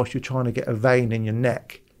mirror whilst you're trying to get a vein in your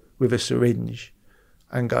neck with a syringe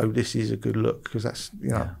and go, this is a good look, because that's,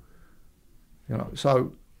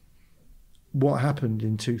 So what happened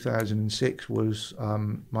in 2006 was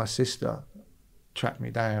my sister tracked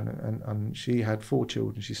me down, and she had 4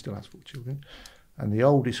 children. She still has 4 children. And the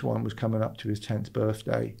oldest one was coming up to his 10th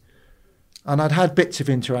birthday. And I'd had bits of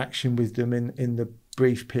interaction with them in the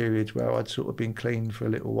brief periods where I'd sort of been clean for a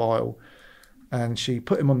little while. And she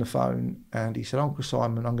put him on the phone, and he said, Uncle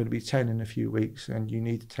Simon, I'm going to be 10 in a few weeks, and you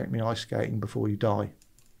need to take me ice skating before you die.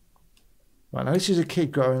 Right, now this is a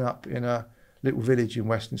kid growing up in a little village in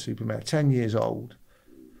Weston-super-Mare, 10 years old,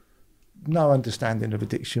 no understanding of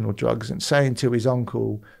addiction or drugs, and saying to his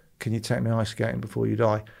uncle, can you take me ice skating before you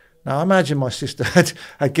die? Now, I imagine my sister had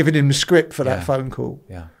given him the script for that phone call.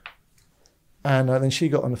 Yeah. And then she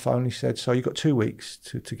got on the phone and he said, so you've got 2 weeks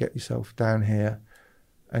to get yourself down here,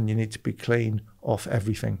 and you need to be clean off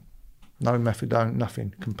everything. No methadone,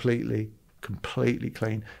 nothing. Completely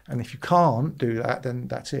clean. And if you can't do that, then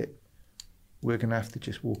that's it. We're going to have to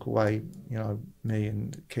just walk away, me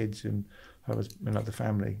and the kids and the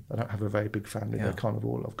family. I don't have a very big family. They're kind of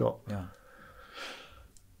all I've got. Yeah.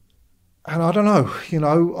 And I don't know,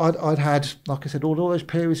 I'd had, like I said, all those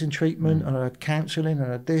periods in treatment, and I had counselling, and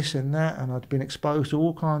I had this and that, and I'd been exposed to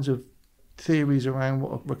all kinds of theories around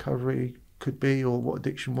what recovery could be, or what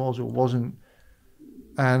addiction was or wasn't.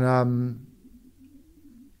 And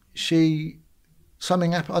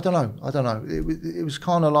something happened. I don't know. It was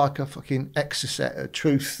kind of like a fucking exorcist, a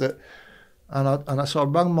truth that. So I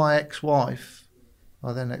rang my ex-wife.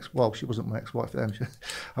 She wasn't my ex-wife then.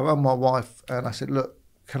 I rang my wife and I said, look,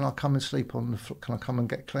 can I come and sleep on the floor? Can I come and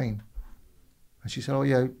get clean? And she said, oh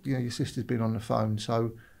yeah, your sister's been on the phone.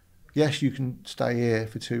 So yes, you can stay here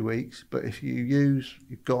for 2 weeks, but if you're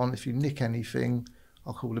gone, if you nick anything,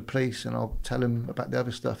 I'll call the police and I'll tell them about the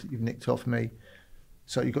other stuff that you've nicked off me.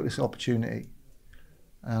 So you got this opportunity.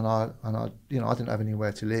 And I didn't have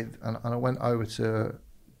anywhere to live. And I went over to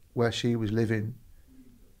where she was living,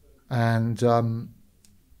 and I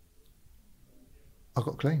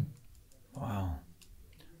got clean. Wow.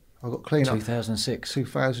 I got clean. 2006.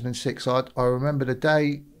 2006. I remember the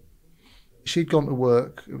day she'd gone to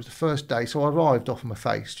work. It was the first day, so I arrived off my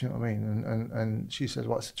face. Do you know what I mean? And she says,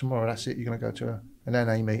 "Right, so tomorrow that's it. You're going to go to an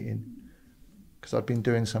NA meeting." Because I'd been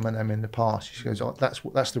doing some of them in the past. She goes, "Oh,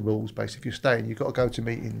 that's the rules. Basically, if you're staying, you've got to go to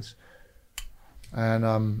meetings."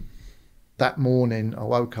 And that morning, I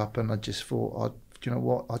woke up and I just thought, do you know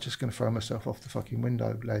what? I'm just going to throw myself off the fucking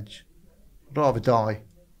window ledge. I'd rather die.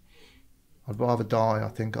 I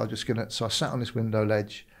think I'm just going to... So I sat on this window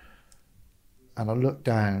ledge And I looked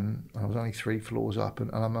down, and I was only 3 floors up, and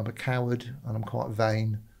I'm a coward, and I'm quite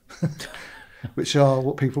vain, which are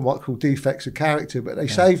what people might call defects of character, but they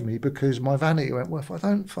saved me because my vanity went, well, if I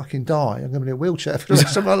don't fucking die, I'm going to be in a wheelchair for the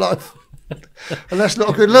rest of my life. And that's not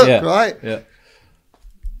a good look, right? Yeah.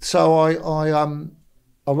 So I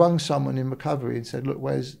rung someone in recovery and said, look,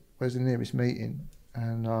 where's the nearest meeting?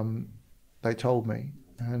 And they told me.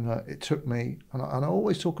 And it took me, and I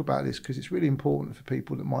always talk about this because it's really important for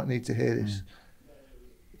people that might need to hear this.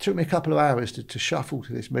 It took me a couple of hours to shuffle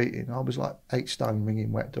to this meeting. I was like 8 stone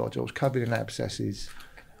ringing wet dodge. I was covered in abscesses.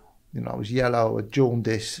 You know, I was yellow, a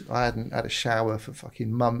jaundice. I hadn't had a shower for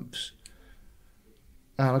fucking months.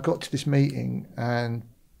 And I got to this meeting, and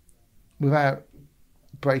without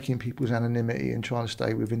breaking people's anonymity and trying to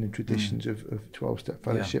stay within the traditions of 12-step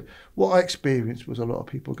fellowship, what I experienced was a lot of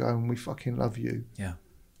people going, we fucking love you. Yeah.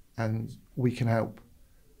 And we can help.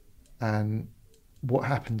 And what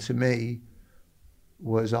happened to me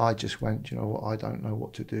was I just went, you know what, I don't know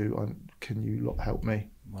what to do. Can you lot help me?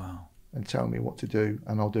 Wow. And tell me what to do,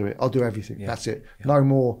 and I'll do it. I'll do everything. Yeah. That's it. Yeah. No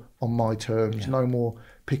more on my terms. Yeah. No more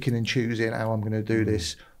picking and choosing how I'm going to do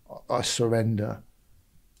this. I surrender,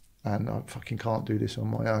 and I fucking can't do this on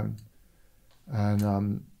my own.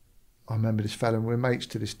 And I remember this fella, and we're mates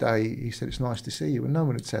to this day. He said, "It's nice to see you," and no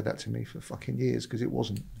one had said that to me for fucking years because it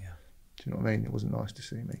wasn't. Yeah. Do you know what I mean? It wasn't nice to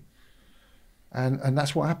see me. And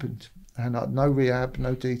that's what happened. And no rehab,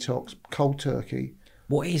 no detox, cold turkey.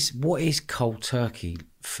 What is cold turkey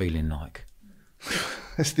feeling like?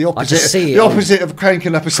 It's the opposite. I just see it. The opposite of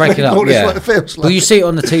cranking up a Cranking up, That's yeah. what it feels like. Well, you see it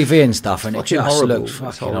on the TV and stuff, and it fucking just horrible. looks It's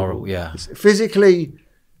fucking horrible. Yeah. Physically,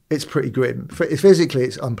 it's pretty grim. Physically,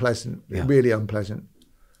 it's unpleasant. Yeah. Really unpleasant.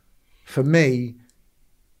 For me,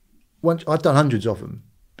 once I've done hundreds of them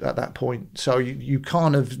at that point, so you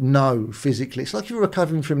kind of know physically. It's like you're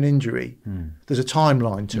recovering from an injury. There's a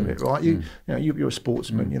timeline to it, right? You know, you're a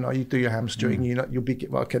sportsman. You know, you do your hamstring. You know, you'll be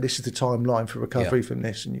right, okay. This is the timeline for recovery from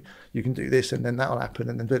this, and you can do this, and then that'll happen,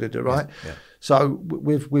 and then right? Yeah. So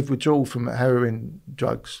with withdrawal from heroin,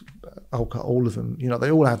 drugs, alcohol, all of them, you know, they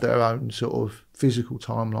all have their own sort of physical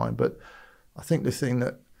timeline. But I think the thing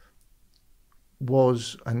that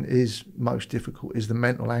was and is most difficult is the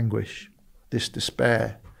mental anguish, this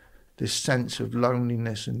despair, this sense of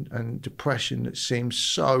loneliness and depression that seems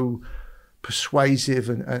so persuasive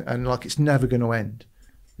and like it's never going to end.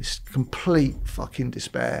 This complete fucking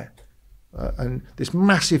despair and this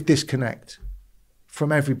massive disconnect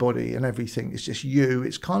from everybody and everything. It's just you.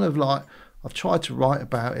 It's kind of like, I've tried to write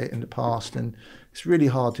about it in the past and it's really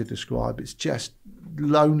hard to describe. It's just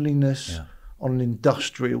loneliness on an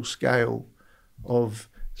industrial scale of,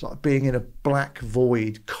 it's like being in a black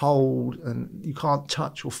void, cold, and you can't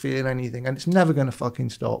touch or feel anything, and it's never going to fucking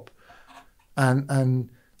stop. And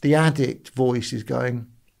the addict voice is going,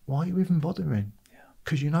 why are you even bothering?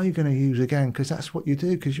 Because you know you're going to use again, because that's what you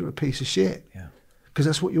do, because you're a piece of shit. Because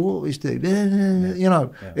that's what you always do. You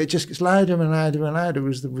know, it just gets louder and louder and louder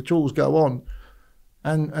as the withdrawals go on.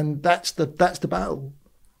 And that's the battle.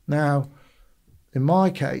 Now, in my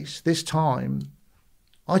case, this time,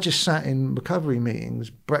 I just sat in recovery meetings,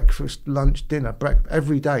 breakfast, lunch, dinner,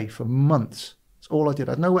 every day for months. That's all I did.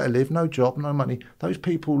 I had nowhere to live, no job, no money. Those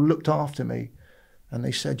people looked after me and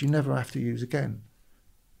they said, you never have to use again.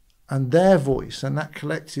 And their voice and that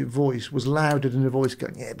collective voice was louder than the voice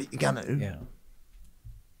going, yeah, but you're going to. Yeah.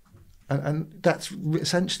 And that's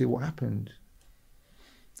essentially what happened.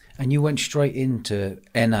 And you went straight into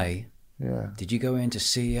NA. Yeah. Did you go into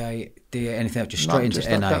CA, DA, anything else? Just straight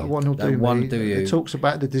into NA? That one will do one me. Do you? It talks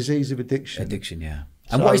about the disease of addiction. Addiction, yeah.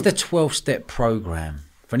 And what is the 12-step program?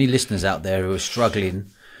 For any listeners out there who are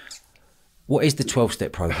struggling, what is the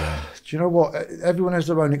 12-step program? Do you know what? Everyone has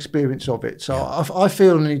their own experience of it. So I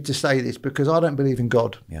feel the need to say this because I don't believe in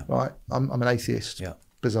God, right? I'm an atheist,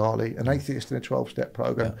 bizarrely. An atheist in a 12-step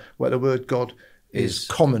program where the word God is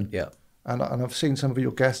common. Yeah. And I've seen some of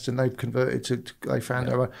your guests and they've converted they found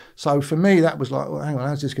their own. So for me, that was like, well, hang on,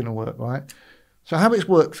 how's this going to work, right? So how it's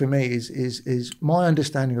worked for me is my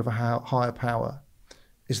understanding of a higher power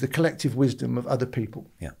is the collective wisdom of other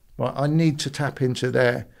people. Yeah. Right? I need to tap into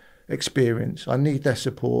their experience. I need their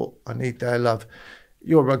support. I need their love.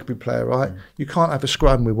 You're a rugby player, right? You can't have a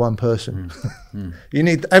scrum with one person.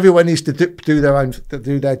 Everyone needs to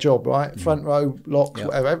do their job, right? Front row, locks,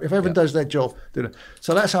 whatever. If everyone does their job,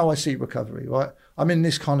 so that's how I see recovery, right? I'm in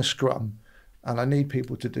this kind of scrum, and I need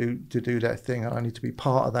people to do their thing, and I need to be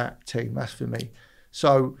part of that team. That's for me.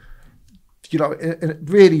 So, you know, it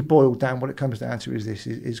really boiled down. What it comes down to is this: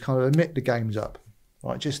 is kind of admit the game's up,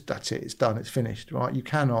 right? Just that's it. It's done. It's finished, right? You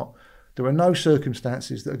cannot. There are no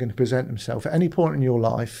circumstances that are going to present themselves at any point in your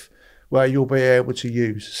life where you'll be able to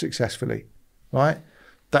use successfully. right?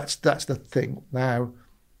 That's the thing. Now,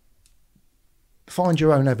 find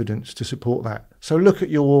your own evidence to support that. So look at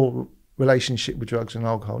your relationship with drugs and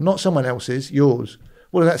alcohol, not someone else's, yours.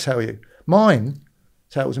 What does that tell you? Mine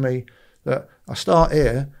tells me that I start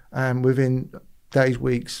here and within days,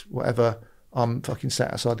 weeks, whatever, I'm fucking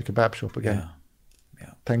sat outside the kebab shop again,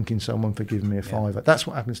 thanking someone for giving me a fiver. That's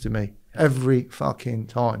what happens to me every fucking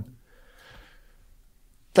time.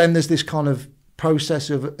 Then there's this kind of process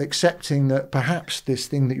of accepting that perhaps this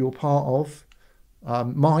thing that you're part of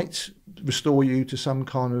might restore you to some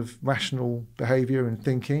kind of rational behaviour and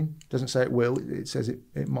thinking. Doesn't say it will, it says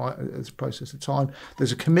it might as a process of time.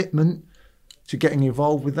 There's a commitment to getting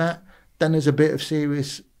involved with that. Then there's a bit of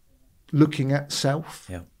serious looking at self,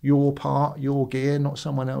 your part, your gear, not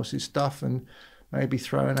someone else's stuff, and maybe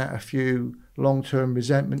throwing out a few long-term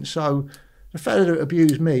resentments. So the fellow that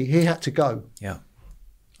abused me, he had to go. Yeah.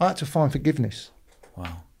 I had to find forgiveness.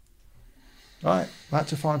 Wow. Right? I had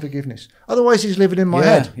to find forgiveness. Otherwise, he's living in my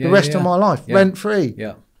head the rest of my life, rent-free.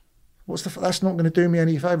 Yeah. That's not going to do me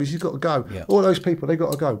any favours. He's got to go. Yeah. All those people, they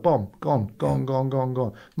got to go. Bomb,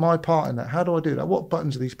 gone. My part in that. How do I do that? What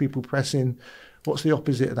buttons are these people pressing? What's the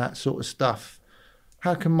opposite of that sort of stuff?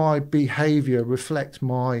 How can my behaviour reflect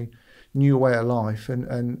my new way of life?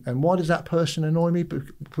 And why does that person annoy me?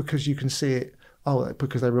 Because you can see it. Oh,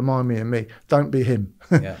 because they remind me of me. Don't be him.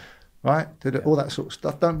 Yeah. Right? All that sort of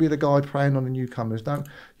stuff. Don't be the guy preying on the newcomers. Don't,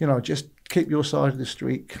 just keep your side of the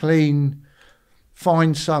street clean.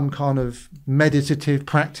 Find some kind of meditative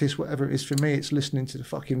practice, whatever it is. For me, it's listening to the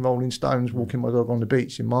fucking Rolling Stones, walking my dog on the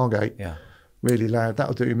beach in Margate. Yeah. Really loud.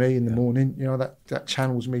 That'll do me in the morning. That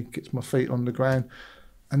channels me, gets my feet on the ground.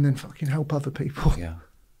 And then fucking help other people. Yeah.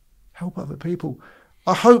 Help other people.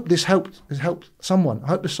 I hope this has helped someone. I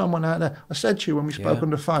hope there's someone out there. I said to you when we spoke on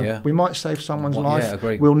the phone, we might save someone's life. Yeah,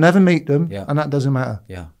 agreed. We'll never meet them, and that doesn't matter.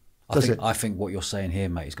 Yeah. I think what you're saying here,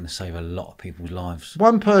 mate, is going to save a lot of people's lives.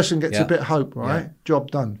 One person gets a bit of hope, right? Yeah. Job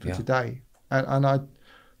done for today. And I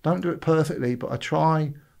don't do it perfectly, but I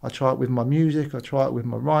try. I try it with my music. I try it with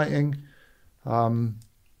my writing. To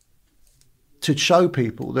show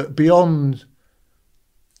people that beyond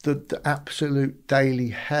the absolute daily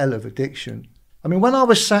hell of addiction. I mean, when I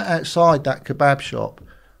was sat outside that kebab shop,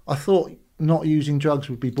 I thought not using drugs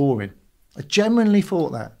would be boring. I genuinely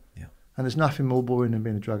thought that. Yeah. And there's nothing more boring than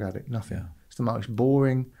being a drug addict. Nothing. Yeah. It's the most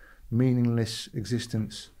boring, meaningless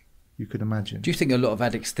existence you could imagine. Do you think a lot of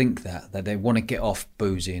addicts think that they want to get off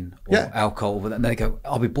boozing or alcohol, but then they go,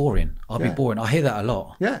 I'll be boring. I'll be boring. I hear that a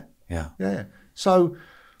lot. Yeah. Yeah. Yeah. So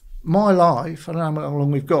my life, I don't know how long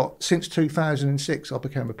we've got, since 2006, I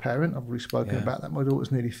became a parent. I've already spoken about that. My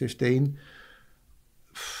daughter's nearly 15.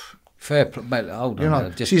 Fair, mate, hold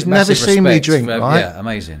on. She's never seen me drink, right? Yeah,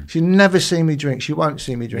 amazing. She's never seen me drink. She won't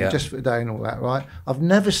see me drink just for a day and all that, right? I've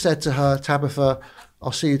never said to her, Tabitha,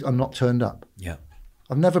 I'll see you, I'm not turned up. Yeah.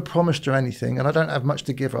 I've never promised her anything, and I don't have much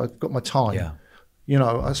to give her. I've got my time. Yeah.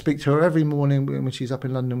 I speak to her every morning when she's up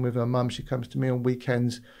in London with her mum. She comes to me on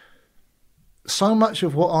weekends. So much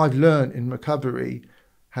of what I've learned in recovery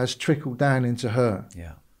has trickled down into her.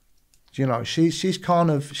 Yeah. She's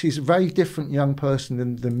a very different young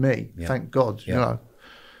person than me, thank God,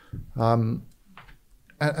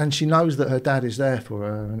 and she knows that her dad is there for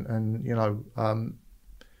her, and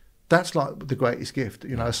that's like the greatest gift,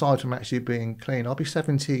 aside from actually being clean. I'll be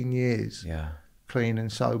 17 years clean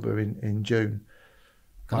and sober in June.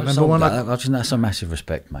 I remember when I think that's a massive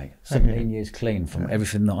respect, mate. 17 years clean from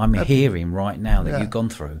everything that I'm hearing right now that you've gone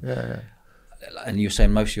through. Yeah. And you're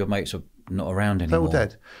saying most of your mates are not around anymore. They're all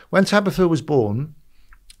dead. When Tabitha was born,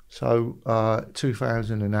 so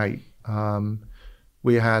 2008,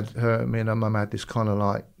 we had me and her mum had this kind of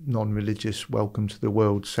like non-religious welcome to the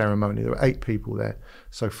world ceremony. There were 8 people there.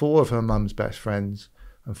 So 4 of her mum's best friends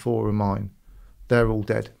and 4 of mine. They're all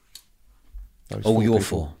dead. All your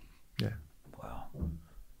 4? Yeah. Wow.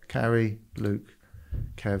 Carrie, Luke,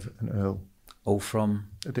 Kev and Earl. All from?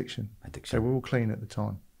 Addiction. They were all clean at the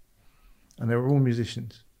time. And they were all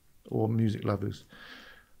musicians or music lovers,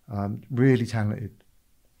 really talented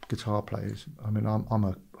guitar players. I mean, I'm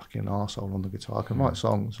a fucking arsehole on the guitar. I can write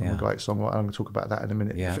songs. I'm a great songwriter. I'm going to talk about that in a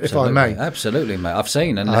minute, if I may. Absolutely, mate. I've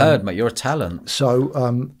seen and heard, mate. You're a talent.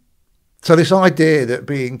 So this idea that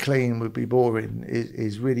being clean would be boring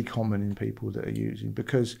is really common in people that are using,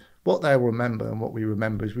 because what they'll remember and what we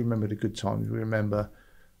remember is we remember the good times. We remember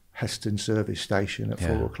Heston service station at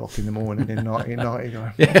 4 o'clock in the morning in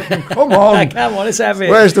 1999. Come on, let's have it.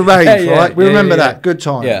 Where's the rave, right? We remember that, good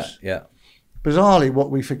times. Yeah. Bizarrely,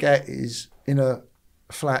 what we forget is in a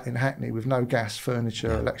flat in Hackney with no gas,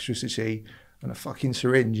 furniture, electricity, and a fucking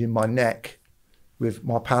syringe in my neck, with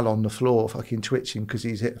my pal on the floor fucking twitching because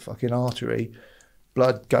he's hit a fucking artery,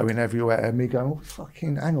 blood going everywhere, and me going, oh,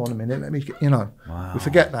 fucking hang on a minute, let me get, Wow. we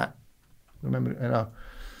forget that. Remember,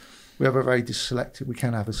 we have a very selective, we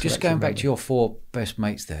can have a selective Just going back memory. to your 4 best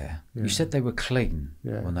mates there, Yeah. you said they were clean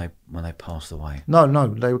Yeah. when they passed away. No,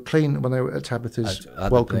 they were clean when they were at Tabitha's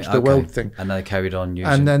Welcome to the World thing. And they carried on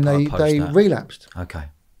using And then they that. relapsed. Okay.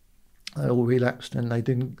 They all relapsed, and they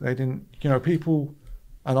didn't, people,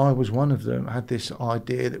 and I was one of them, had this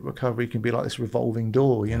idea that recovery can be like this revolving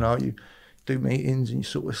door, you do meetings and you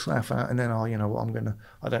sort of slaff out, and then,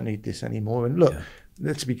 I don't need this anymore. And look,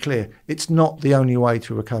 let's be clear, it's not the only way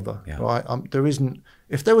to recover, right? There isn't,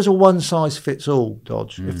 if there was a one size fits all,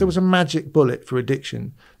 Dodge, if there was a magic bullet for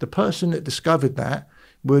addiction, the person that discovered that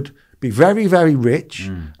would be very, very rich,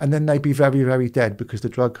 and then they'd be very, very dead because the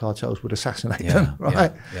drug cartels would assassinate them,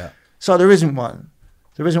 right? Yeah. So there isn't one.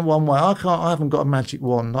 There isn't one way. I haven't got a magic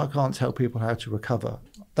wand. I can't tell people how to recover.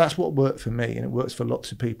 That's what worked for me, and it works for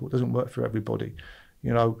lots of people. It doesn't work for everybody.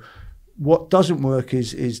 What doesn't work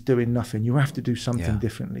is doing nothing. You have to do something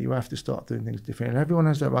differently. You have to start doing things differently. And everyone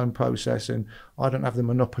has their own process, and I don't have the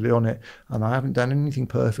monopoly on it, and I haven't done anything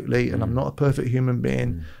perfectly, and I'm not a perfect human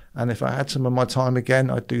being. And if I had some of my time again,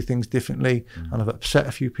 I'd do things differently. And I've upset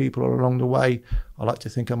a few people along the way. I like to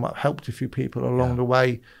think I might have helped a few people along the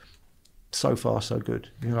way. So far, so good,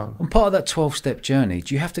 And part of that 12-step journey,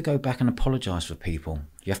 do you have to go back and apologise for people?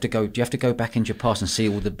 Do you have to go back into your past and see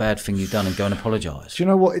all the bad thing you've done and go and apologise? Do you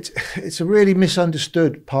know what? It's a really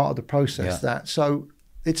misunderstood part of the process. So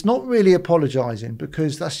it's not really apologising,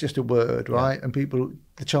 because that's just a word, right? And people,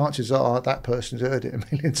 the chances are that person's heard it a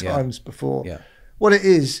million times before. What it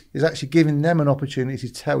is actually giving them an opportunity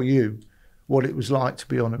to tell you what it was like to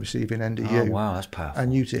be on the receiving end of you. Oh, wow, that's powerful.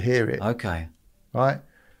 And you to hear it. Okay. Right?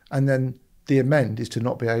 And then the amend is to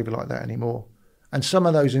not behave like that anymore. And some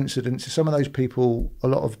of those incidents, some of those people, a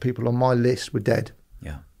lot of people on my list were dead.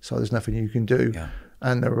 Yeah. So there's nothing you can do. Yeah.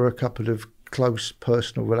 And there were a couple of close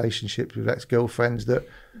personal relationships with ex-girlfriends that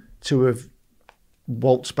to have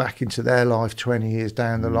waltzed back into their life 20 years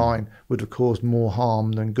down the line would have caused more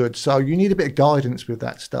harm than good. So you need a bit of guidance with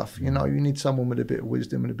that stuff. You need someone with a bit of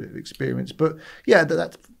wisdom and a bit of experience. But yeah,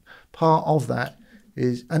 that's part of that.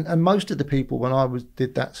 And most of the people when I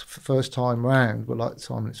did that first time round were like,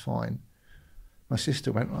 Simon, it's fine. My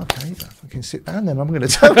sister went, okay, I can sit down then, I'm going to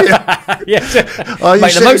tell you. You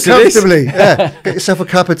make the most comfortably. Get yourself a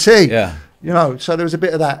cup of tea. So there was a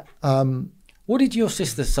bit of that. What did your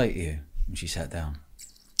sister say to you when she sat down?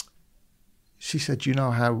 She said, do you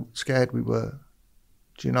know how scared we were?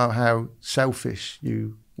 Do you know how selfish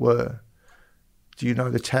you were? Do you know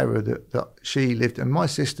the terror that she lived? And my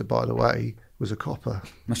sister, by the way, was a copper.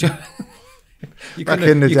 You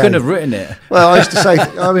couldn't have written it. Well, I used to say,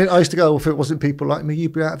 I used to go, well, if it wasn't people like me,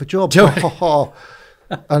 you'd be out of a job.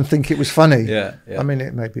 And think it was funny.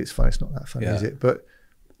 Maybe it's funny. It's not that funny, is it? But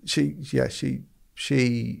she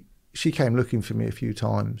came looking for me a few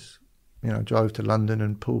times. Drove to London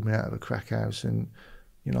and pulled me out of a crack house. And,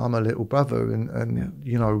 I'm a little brother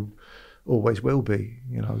and always will be.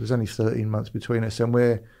 There's only 13 months between us, and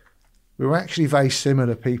we're actually very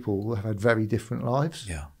similar people who have had very different lives.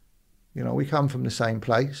 We come from the same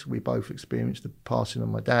place. We both experienced the passing of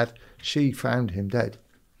my dad. She found him dead,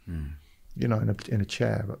 in a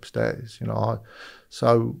chair upstairs. We're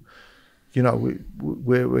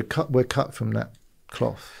cut from that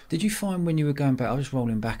cloth. Did you find when you were going back? I was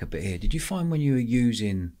rolling back a bit here. Did you find when you were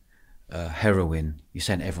using heroin, you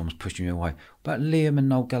said everyone was pushing you away? About Liam and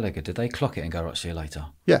Noel Gallagher, did they clock it and go, right, see you later?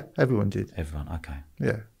 Yeah, everyone did. Everyone, okay.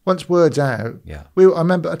 Yeah. Once word's out, I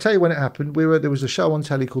remember, I'll tell you when it happened, there was a show on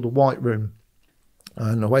telly called The White Room,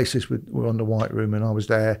 and Oasis were on The White Room, and I was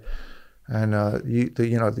there, and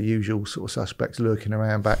the usual sort of suspects lurking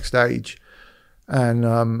around backstage, and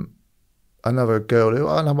another girl,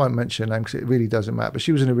 and I won't mention her name because it really doesn't matter, but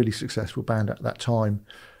she was in a really successful band at that time,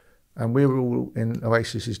 and we were all in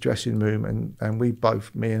Oasis's dressing room, and we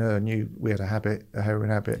both, me and her, knew we had a heroin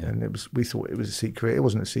habit, and we thought it was a secret. It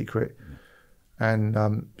wasn't a secret.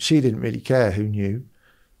 And she didn't really care who knew.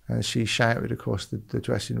 And she shouted across the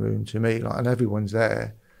dressing room to me, and everyone's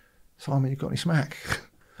there, Simon, you got any smack?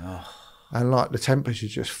 And the temperature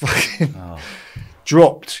just fucking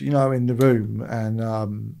dropped, in the room.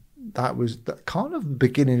 And that was kind of the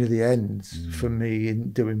beginning of the end for me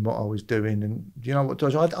in doing what I was doing. And you know what,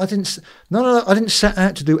 Dodge? I didn't set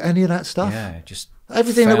out to do any of that stuff. Yeah, just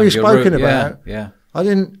everything that we've spoken about. Yeah. I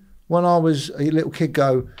didn't. When I was a little kid,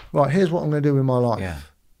 go, right, here's what I'm going to do with my life.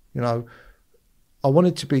 I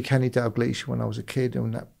wanted to be Kenny Dalglish when I was a kid,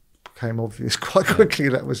 and that became obvious quite quickly.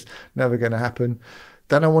 That was never going to happen.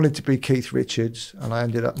 Then I wanted to be Keith Richards, and I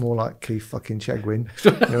ended up more like Keith fucking Chegwin.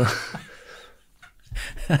 You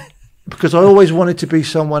know? Because I always wanted to be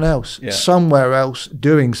someone else, somewhere else,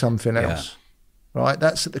 doing something else. Right?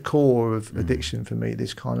 That's at the core of addiction for me,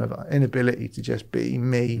 this kind of inability to just be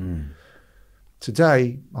me.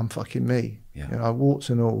 Today, I'm fucking me. You know, warts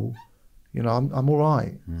and all. You know, I'm all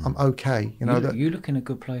right. I'm okay. You know, you look in a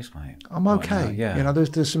good place, mate. I'm okay. Right now, you know,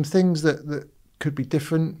 there's some things that could be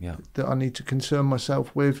different that I need to concern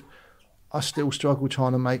myself with. I still struggle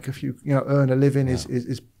trying to make a few, you know, earn a living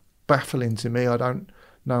is baffling to me. I don't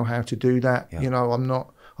know how to do that. You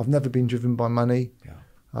know, I've never been driven by money.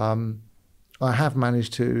 I have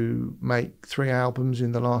managed to make 3 albums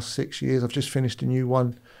in the last 6 years. I've just finished a new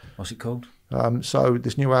one. What's it called? So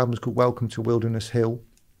this new album is called Welcome to Wilderness Hill.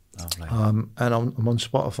 Lovely. And I'm on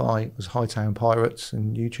Spotify as Hightown Pirates,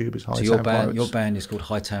 and YouTube is Hightown Pirates. Pirates. Your band is called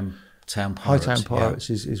Hightown Pirates. Hightown Pirates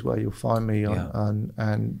is where you'll find me.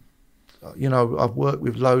 And you know, I've worked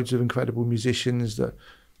with loads of incredible musicians. That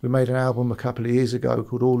we made an album a couple of years ago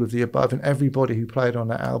called All of the Above, and everybody who played on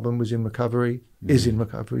that album was in recovery, is in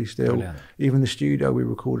recovery still. Brilliant. Even the studio we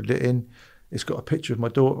recorded it in, it's got a picture of my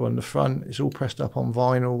daughter on the front. It's all pressed up on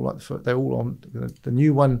vinyl. Like they're all on. The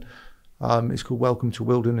new one is called Welcome to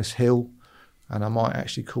Wilderness Hill, and I might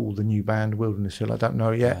actually call the new band Wilderness Hill. I don't know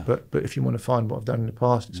yet, but if you want to find what I've done in the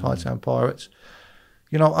past, it's Hightown Pirates.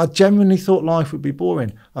 You know, I genuinely thought life would be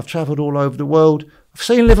boring. I've travelled all over the world. I've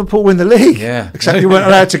seen Liverpool win the league. Except you weren't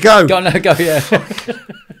allowed to go. Got to go,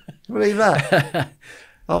 Believe that.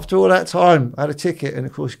 After all that time, I had a ticket, and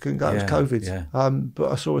of course you couldn't go. It was COVID.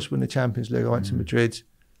 But I saw us win the Champions League. I went to Madrid.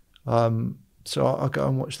 So I go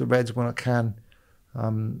and watch the Reds when I can.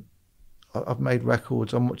 I've made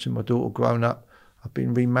records. I'm watching my daughter grown up. I've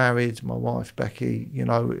been remarried. My wife, Becky, you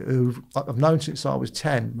know, who I've known since I was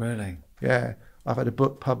 10. Really? Yeah. I've had a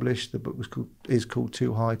book published. The book is called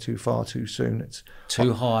Too High, Too Far, Too Soon. It's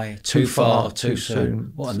Too High, Too Far, Too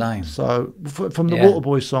Soon. What a name. So from the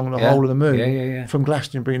Waterboys song, The Whole of the Moon, from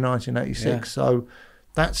Glastonbury 1986. So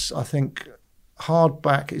that's, I think, hard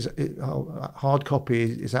copy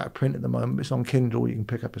is out of print at the moment. It's on Kindle. You can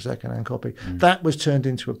pick up a second-hand copy. That was turned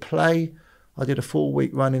into a play. I did a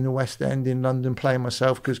 4-week run in the West End in London playing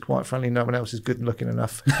myself because, quite frankly, no one else is good looking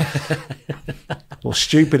enough or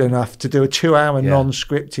stupid enough to do a 2-hour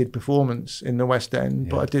non-scripted performance in the West End.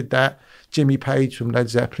 But I did that. Jimmy Page from Led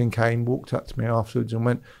Zeppelin came, walked up to me afterwards and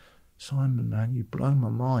went, "Simon, man, you've blown my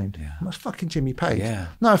mind." That's fucking Jimmy Page.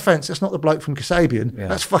 No offence, that's not the bloke from Kasabian.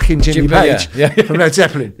 That's fucking Jimmy Page from Led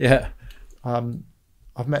Zeppelin.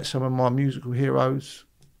 I've met some of my musical heroes.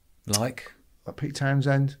 Like Pete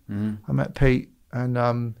Townsend. I met Pete,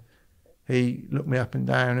 and he looked me up and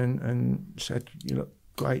down and said, "You look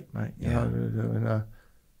great, mate." You know, and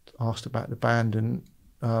asked about the band, and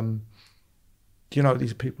you know,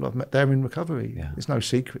 these are people I've met. They're in recovery. It's no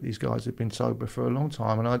secret these guys have been sober for a long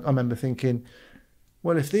time, and I remember thinking,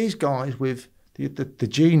 well, if these guys with the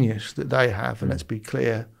genius that they have, and let's be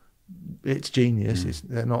clear, it's genius.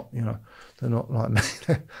 They're not, you know, they're not like me.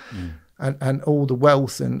 And all the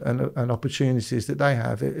wealth and opportunities that they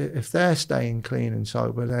have, if they're staying clean and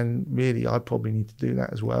sober, then really I probably need to do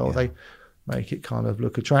that as well. They make it kind of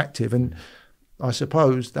look attractive, and I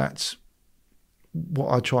suppose that's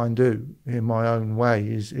what I try and do in my own way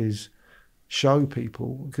is show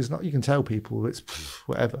people, because you can tell people it's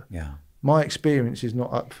whatever. My experience is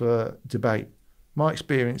not up for debate. My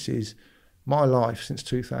experience is my life since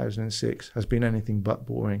 2006 has been anything but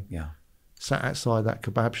boring. Sat outside that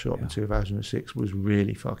kebab shop in 2006 was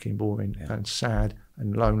really fucking boring and sad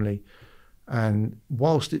and lonely. And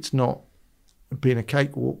whilst it's not been a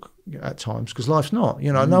cakewalk at times, because life's not,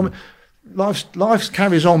 you know, life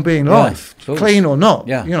carries on being life, clean or not.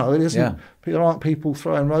 You know, it isn't. There aren't people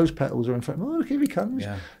throwing rose petals or in front. Oh, look, here he comes.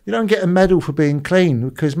 You don't get a medal for being clean,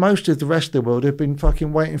 because most of the rest of the world have been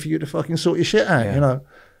fucking waiting for you to fucking sort your shit out, you know,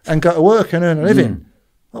 and go to work and earn a living.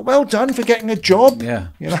 Well done for getting a job. You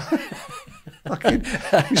know.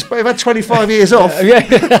 You've had 25 years off,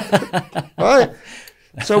 right?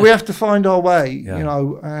 So we have to find our way, you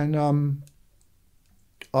know. And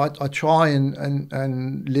I try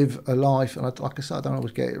and live a life, and like I said, I don't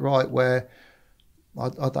always get it right, where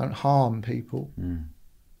I don't harm people,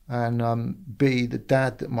 and be the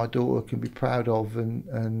dad that my daughter can be proud of,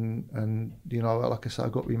 and you know, like I said, I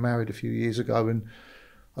got remarried a few years ago, and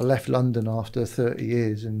I left London after 30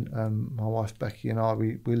 years, and my wife Becky and I,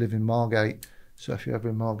 we live in Margate. So if you're ever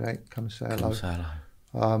in Margate, come say hello.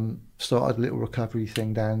 Started a little recovery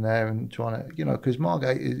thing down there, and trying to, you know, because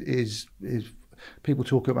Margate is people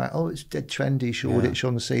talk about, oh, it's dead trendy, Shoreditch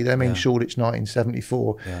on the sea. They mean Shoreditch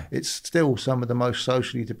 1974. Yeah. It's still some of the most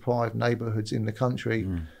socially deprived neighbourhoods in the country.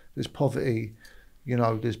 There's poverty, you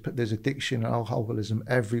know, there's addiction and alcoholism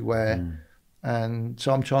everywhere. And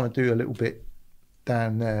so I'm trying to do a little bit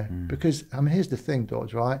down there because, I mean, here's the thing,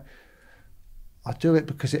 Dodge, right? I do it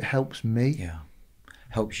because it helps me. Yeah.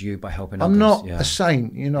 Helps you by helping others. I'm not a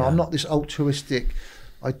saint, you know, I'm not this altruistic.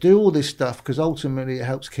 I do all this stuff because ultimately it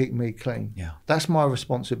helps keep me clean. Yeah. That's my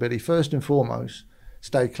responsibility. First and foremost,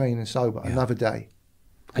 stay clean and sober another day.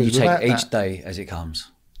 And you take each day as it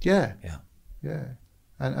comes. Yeah. Yeah. Yeah.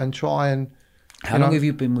 And try and... How long have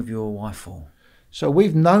you been with your wife for? So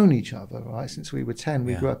we've known each other, right, since we were 10.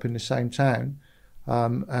 We grew up in the same town.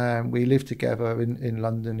 And we lived together in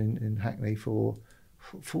London, in Hackney for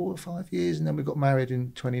 4 or 5 years, and then we got married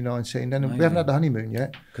in 2019. Then we haven't had the honeymoon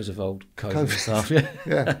yet because of old COVID and stuff.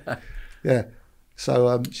 Yeah.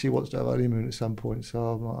 So she wants to have a honeymoon at some point. So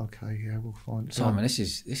I'm like, okay, yeah, we'll find it. Simon, this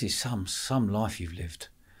is some life you've lived.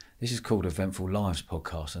 This is called Eventful Lives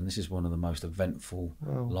podcast, and this is one of the most eventful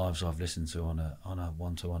lives I've listened to on a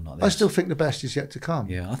one-to-one like this. I still think the best is yet to come.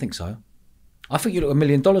 Yeah, I think so. I think you look $1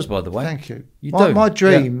 million, by the way. Thank you. You do. My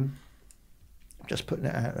dream. I'm just putting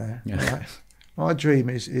it out there. Yeah. Right? My dream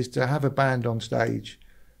is to have a band on stage.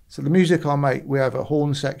 So the music I make, we have a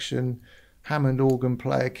horn section, Hammond organ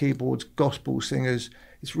player, keyboards, gospel singers.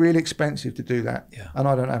 It's really expensive to do that, and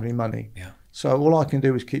I don't have any money. Yeah. So all I can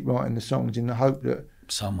do is keep writing the songs in the hope that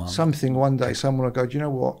something one day, someone will go, do you know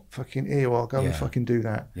what? Fucking here, I'll go and fucking do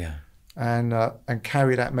that. Yeah. And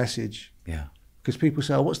carry that message. Yeah. Because people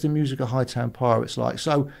say, oh, what's the music of Hightown Pirates like?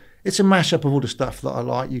 So it's a mashup of all the stuff that I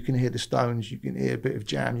like. You can hear the Stones, you can hear a bit of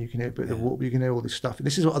Jam, you can hear a bit of Warp, you can hear all this stuff.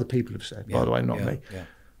 This is what other people have said, by the way, not me. Yeah.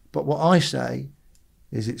 But what I say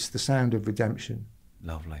is it's the sound of redemption.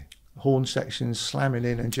 Lovely. Horn sections slamming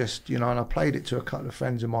in and just, you know, and I played it to a couple of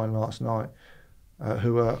friends of mine last night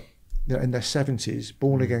who are, you know, in their 70s,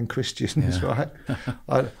 born again Christians, right?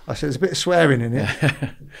 I said, there's a bit of swearing in it.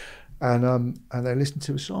 And they listened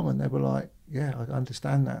to a song and they were like, yeah, I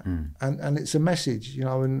understand that. And it's a message, you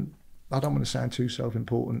know, and I don't want to sound too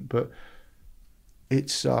self-important, but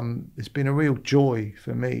it's been a real joy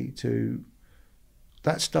for me to,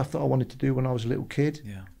 that stuff that I wanted to do when I was a little kid.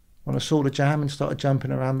 Yeah. When I saw the Jam and started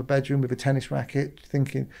jumping around my bedroom with a tennis racket,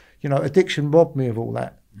 thinking, you know, addiction robbed me of all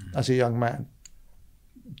that as a young man.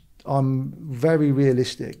 I'm very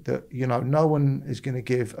realistic that, you know, no one is going to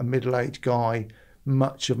give a middle-aged guy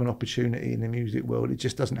much of an opportunity in the music world. It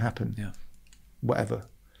just doesn't happen. Yeah. Whatever.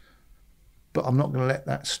 But I'm not going to let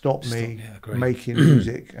that stop me making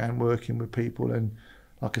music and working with people. And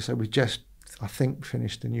like I said, we just, I think,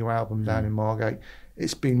 finished a new album down in Margate.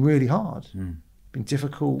 It's been really hard. Been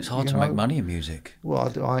difficult. It's hard to make money in music. Well,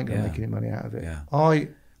 I ain't going to make any money out of it. Yeah.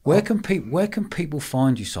 Where can people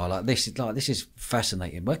find you, Si? Like this is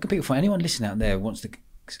fascinating. Where can people find anyone listening out there who wants to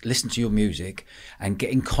listen to your music and get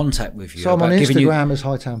in contact with you? So I'm on Instagram as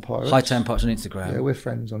Hightown Pirates. Hightown Pirates on Instagram. Yeah, we're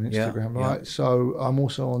friends on Instagram, right? Yeah. So I'm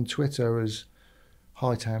also on Twitter as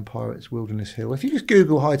Hightown Pirates Wilderness Hill. If you just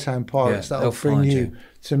Google Hightown Pirates, that'll bring you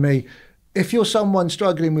to me. If you're someone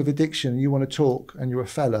struggling with addiction, you want to talk, and you're a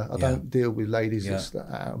fella, I don't deal with ladies, that's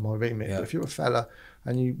out of my remit, but if you're a fella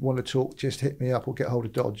and you want to talk, just hit me up or get hold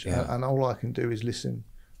of Dodge. And all I can do is listen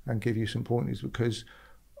and give you some pointers because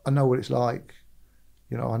I know what it's like.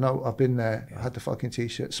 You know, I know I've been there. I had the fucking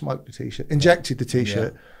T-shirt, smoked the T-shirt, injected the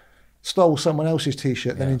T-shirt, stole someone else's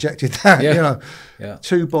T-shirt, then injected that, you know.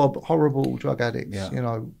 2 bob, horrible drug addicts, you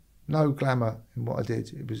know, no glamour in what I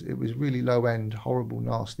did. It was really low end, horrible,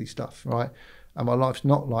 nasty stuff, right? And my life's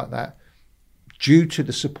not like that due to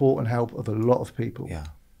the support and help of a lot of people. Yeah.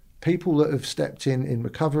 People that have stepped in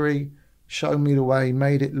recovery, shown me the way,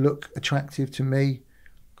 made it look attractive to me.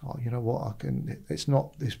 Oh, you know what? It's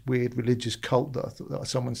not this weird religious cult that I thought that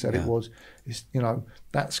someone said it was. It's, you know,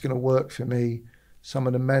 that's going to work for me. Some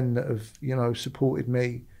of the men that have, you know, supported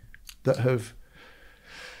me, that have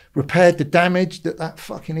repaired the damage that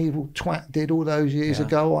fucking evil twat did all those years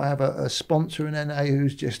ago. I have a sponsor in NA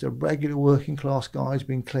who's just a regular working class guy who's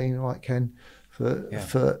been clean, like Ken,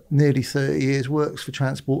 for nearly 30 years, works for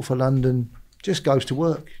Transport for London, just goes to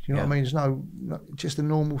work. You know what I mean? There's no, just a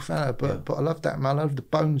normal fella, but I love that man. I love the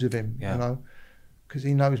bones of him, you know, because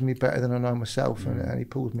he knows me better than I know myself, and he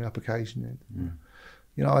pulls me up occasionally.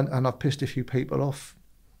 You know, and I've pissed a few people off.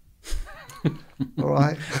 All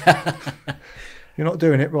right. You're not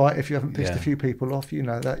doing it right if you haven't pissed a few people off. You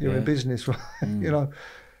know that you're in business, right? You know,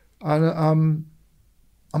 and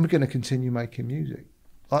I'm going to continue making music.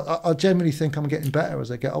 I generally think I'm getting better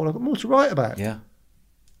as I get older. I've got more to write about. Yeah.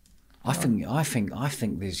 I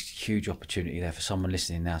think there's huge opportunity there for someone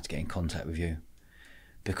listening now to get in contact with you.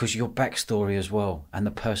 because your backstory as well, and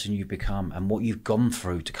the person you've become, and what you've gone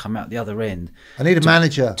through to come out the other end. I need a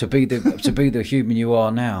manager to be the human you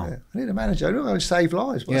are now. Yeah. I need a manager. I don't want to save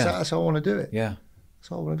lives, but that's how I want to do it. Yeah, that's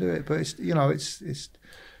how I want to do it. But it's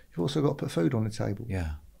you've also got to put food on the table.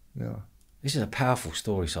 Yeah. Yeah. This is a powerful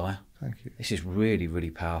story, Si. Thank you. This is really,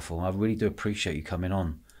 really powerful. I really do appreciate you coming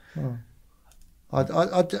on. Oh. I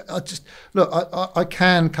just look. I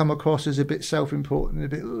can come across as a bit self-important, a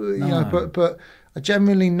bit, but I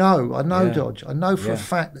genuinely know. I know, Dodge. I know for a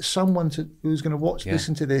fact that someone who's going to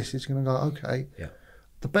listen to this is going to go, okay. Yeah.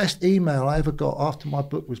 The best email I ever got after my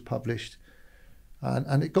book was published,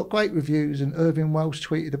 and it got great reviews. And Irving Welsh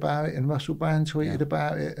tweeted about it, and Russell Brand tweeted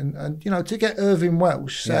about it, and to get Irving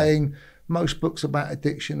Welsh saying most books about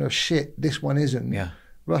addiction are shit, this one isn't. Yeah.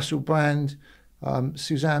 Russell Brand.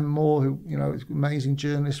 Suzanne Moore, who is an amazing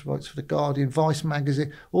journalist, writes for The Guardian, Vice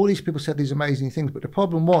magazine. All these people said these amazing things, but the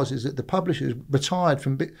problem is that the publishers retired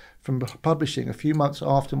from publishing a few months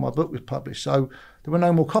after my book was published, so there were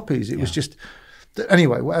no more copies. It was just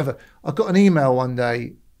anyway, whatever. I got an email one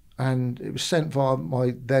day, and it was sent via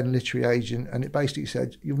my then literary agent, and it basically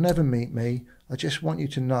said, "You'll never meet me. I just want you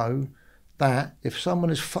to know that if someone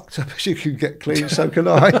as fucked up as you can get clean, so can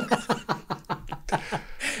I."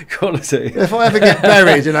 Quality. If I ever get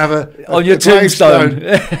buried and have a on your tombstone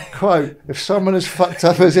quote, if someone as fucked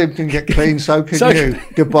up as him can get clean, so can you.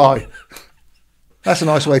 Goodbye. That's a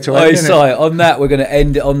nice way to end it. On that, we're going to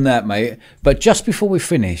end it on that, mate. But just before we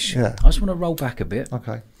finish, I just want to roll back a bit.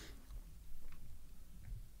 Okay.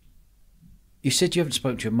 You said you haven't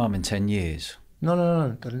spoken to your mum in 10 years.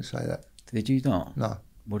 No, I didn't say that. Did you not? No.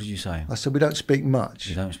 What did you say? I said we don't speak much.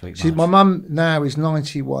 You don't speak much. My mum now is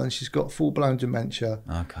 91. She's got full-blown dementia.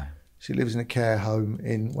 Okay. She lives in a care home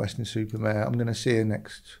in Weston-super-Mare. I'm going to see her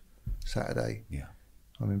next Saturday. Yeah.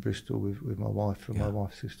 I'm in Bristol with my wife and my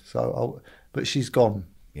wife's sister. But she's gone.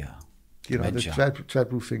 Yeah. Dementia. The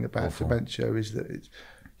dreadful thing about dementia is that it's,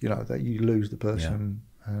 that you lose the person.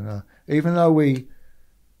 Yeah. And even though we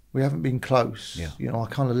haven't been close, I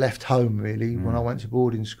kind of left home really when I went to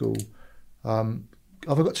boarding school.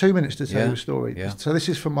 I've got 2 minutes to tell you a story. Yeah. So this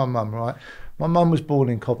is from my mum, right? My mum was born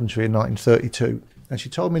in Coventry in 1932, and she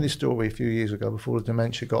told me this story a few years ago before the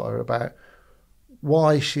dementia got her about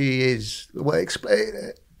why she is. Well,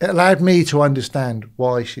 it allowed me to understand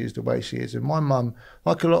why she is the way she is. And my mum,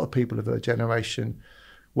 like a lot of people of her generation,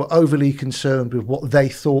 were overly concerned with what they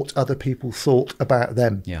thought other people thought about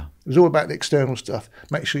them. Yeah. It was all about the external stuff.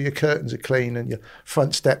 Make sure your curtains are clean and your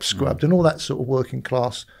front steps scrubbed and all that sort of working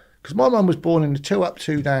class. Because my mum was born in a 2 up,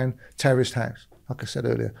 2 down terraced house, like I said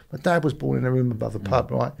earlier. My dad was born in a room above a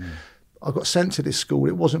pub, right? I got sent to this school.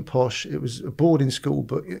 It wasn't posh. It was a boarding school,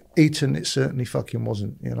 but Eton, it certainly fucking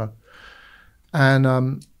wasn't, And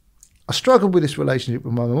I struggled with this relationship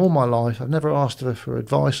with my mum all my life. I've never asked her for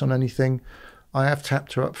advice on anything. I have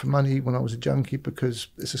tapped her up for money when I was a junkie because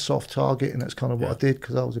it's a soft target, and that's kind of what I did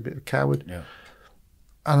because I was a bit of a coward. Yeah.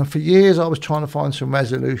 And for years I was trying to find some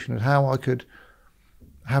resolution of how I could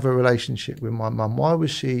have a relationship with my mum. Why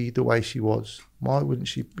was she the way she was? Why wouldn't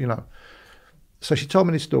she, So she told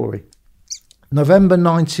me this story. November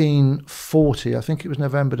 1940, I think it was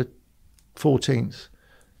November the 14th,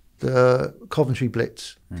 the Coventry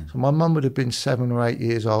Blitz. So my mum would have been 7 or 8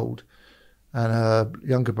 years old, and her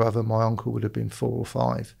younger brother, my uncle, would have been 4 or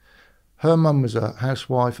 5. Her mum was a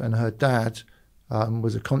housewife, and her dad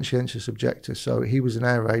was a conscientious objector. So he was an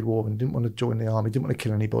air raid warden, didn't want to join the army, didn't want to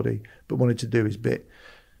kill anybody, but wanted to do his bit.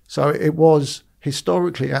 So it was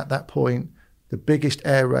historically at that point the biggest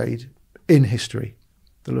air raid in history.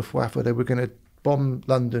 The Luftwaffe, they were going to bomb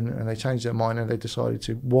London, and they changed their mind and they decided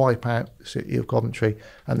to wipe out the city of Coventry,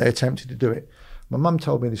 and they attempted to do it. My mum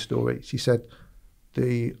told me this story. She said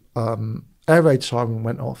the air raid siren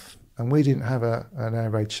went off, and we didn't have an air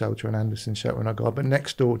raid shelter, an Anderson shelter in our garden, but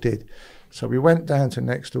next door did. So we went down to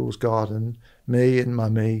next door's garden, me and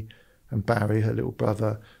Mummy and Barry, her little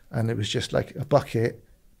brother, and it was just like a bucket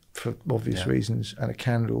for obvious reasons and a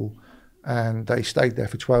candle, and they stayed there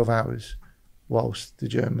for 12 hours whilst the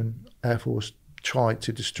German Air Force tried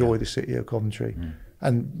to destroy the city of Coventry,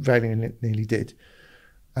 and very nearly did.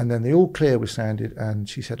 And then the all clear was sounded, and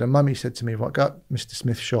she said, and Mummy said to me, right, go up Mr.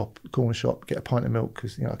 Smith's shop, corner shop, get a pint of milk,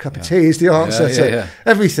 because a cup of tea is the answer to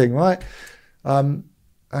everything, right? And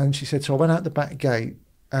she said, so I went out the back gate,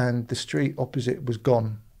 and the street opposite was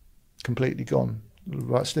gone, completely gone,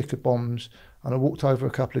 right, stick of bombs, and I walked over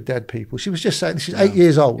a couple of dead people. She was just saying, she's 8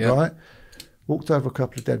 years old, right? Walked over a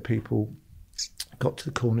couple of dead people, got to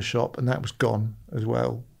the corner shop, and that was gone as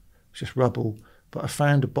well. It was just rubble. But I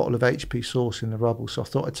found a bottle of HP sauce in the rubble, so I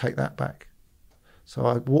thought I'd take that back. So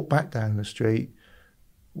I walked back down the street,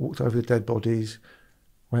 walked over the dead bodies,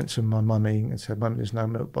 went to my mummy and said, "Mum, there's no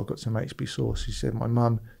milk, but I've got some HB sauce." She said, my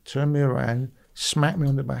mum turned me around, smacked me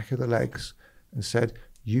on the back of the legs and said,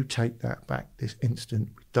 "You take that back this instant.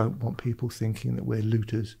 We don't want people thinking that we're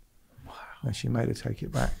looters." Wow. And she made her take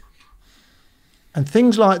it back. And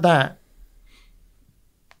things like that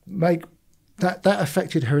that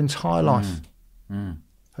affected her entire life.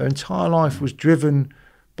 Her entire life was driven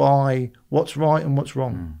by what's right and what's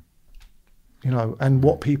wrong, you know, and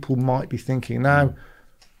what people might be thinking. Now,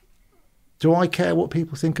 do I care what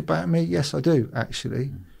people think about me? Yes, I do,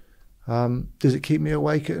 actually. Does it keep me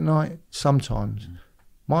awake at night? Sometimes.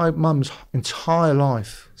 My mum's entire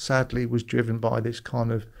life, sadly, was driven by this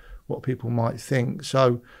kind of what people might think.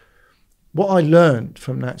 So what I learned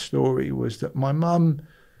from that story was that my mum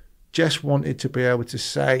just wanted to be able to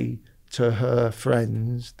say to her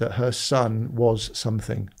friends that her son was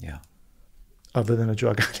something other than a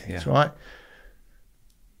drug addict, right?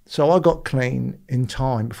 So I got clean in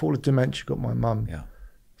time before the dementia got my mum.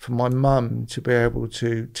 For my mum to be able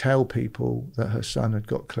to tell people that her son had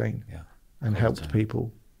got clean and helped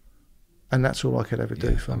people. And that's all I could ever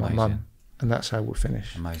do for my mum. And that's how we'll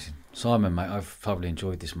finish. Amazing. Simon, mate, I've thoroughly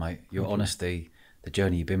enjoyed this, mate. Your honesty, the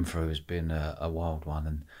journey you've been through has been a wild one.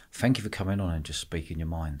 And thank you for coming on and just speaking your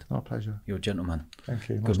mind. My pleasure. You're a gentleman. Thank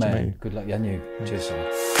you. Good nice man. To meet you. Good luck, and you. Thanks. Cheers,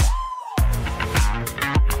 Simon.